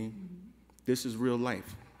know what I mean? Mm-hmm. This is real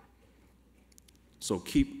life. So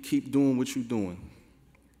keep doing what you're doing.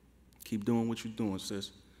 Keep doing what you're doing,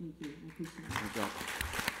 sis. Thank you. I appreciate it. Thank you.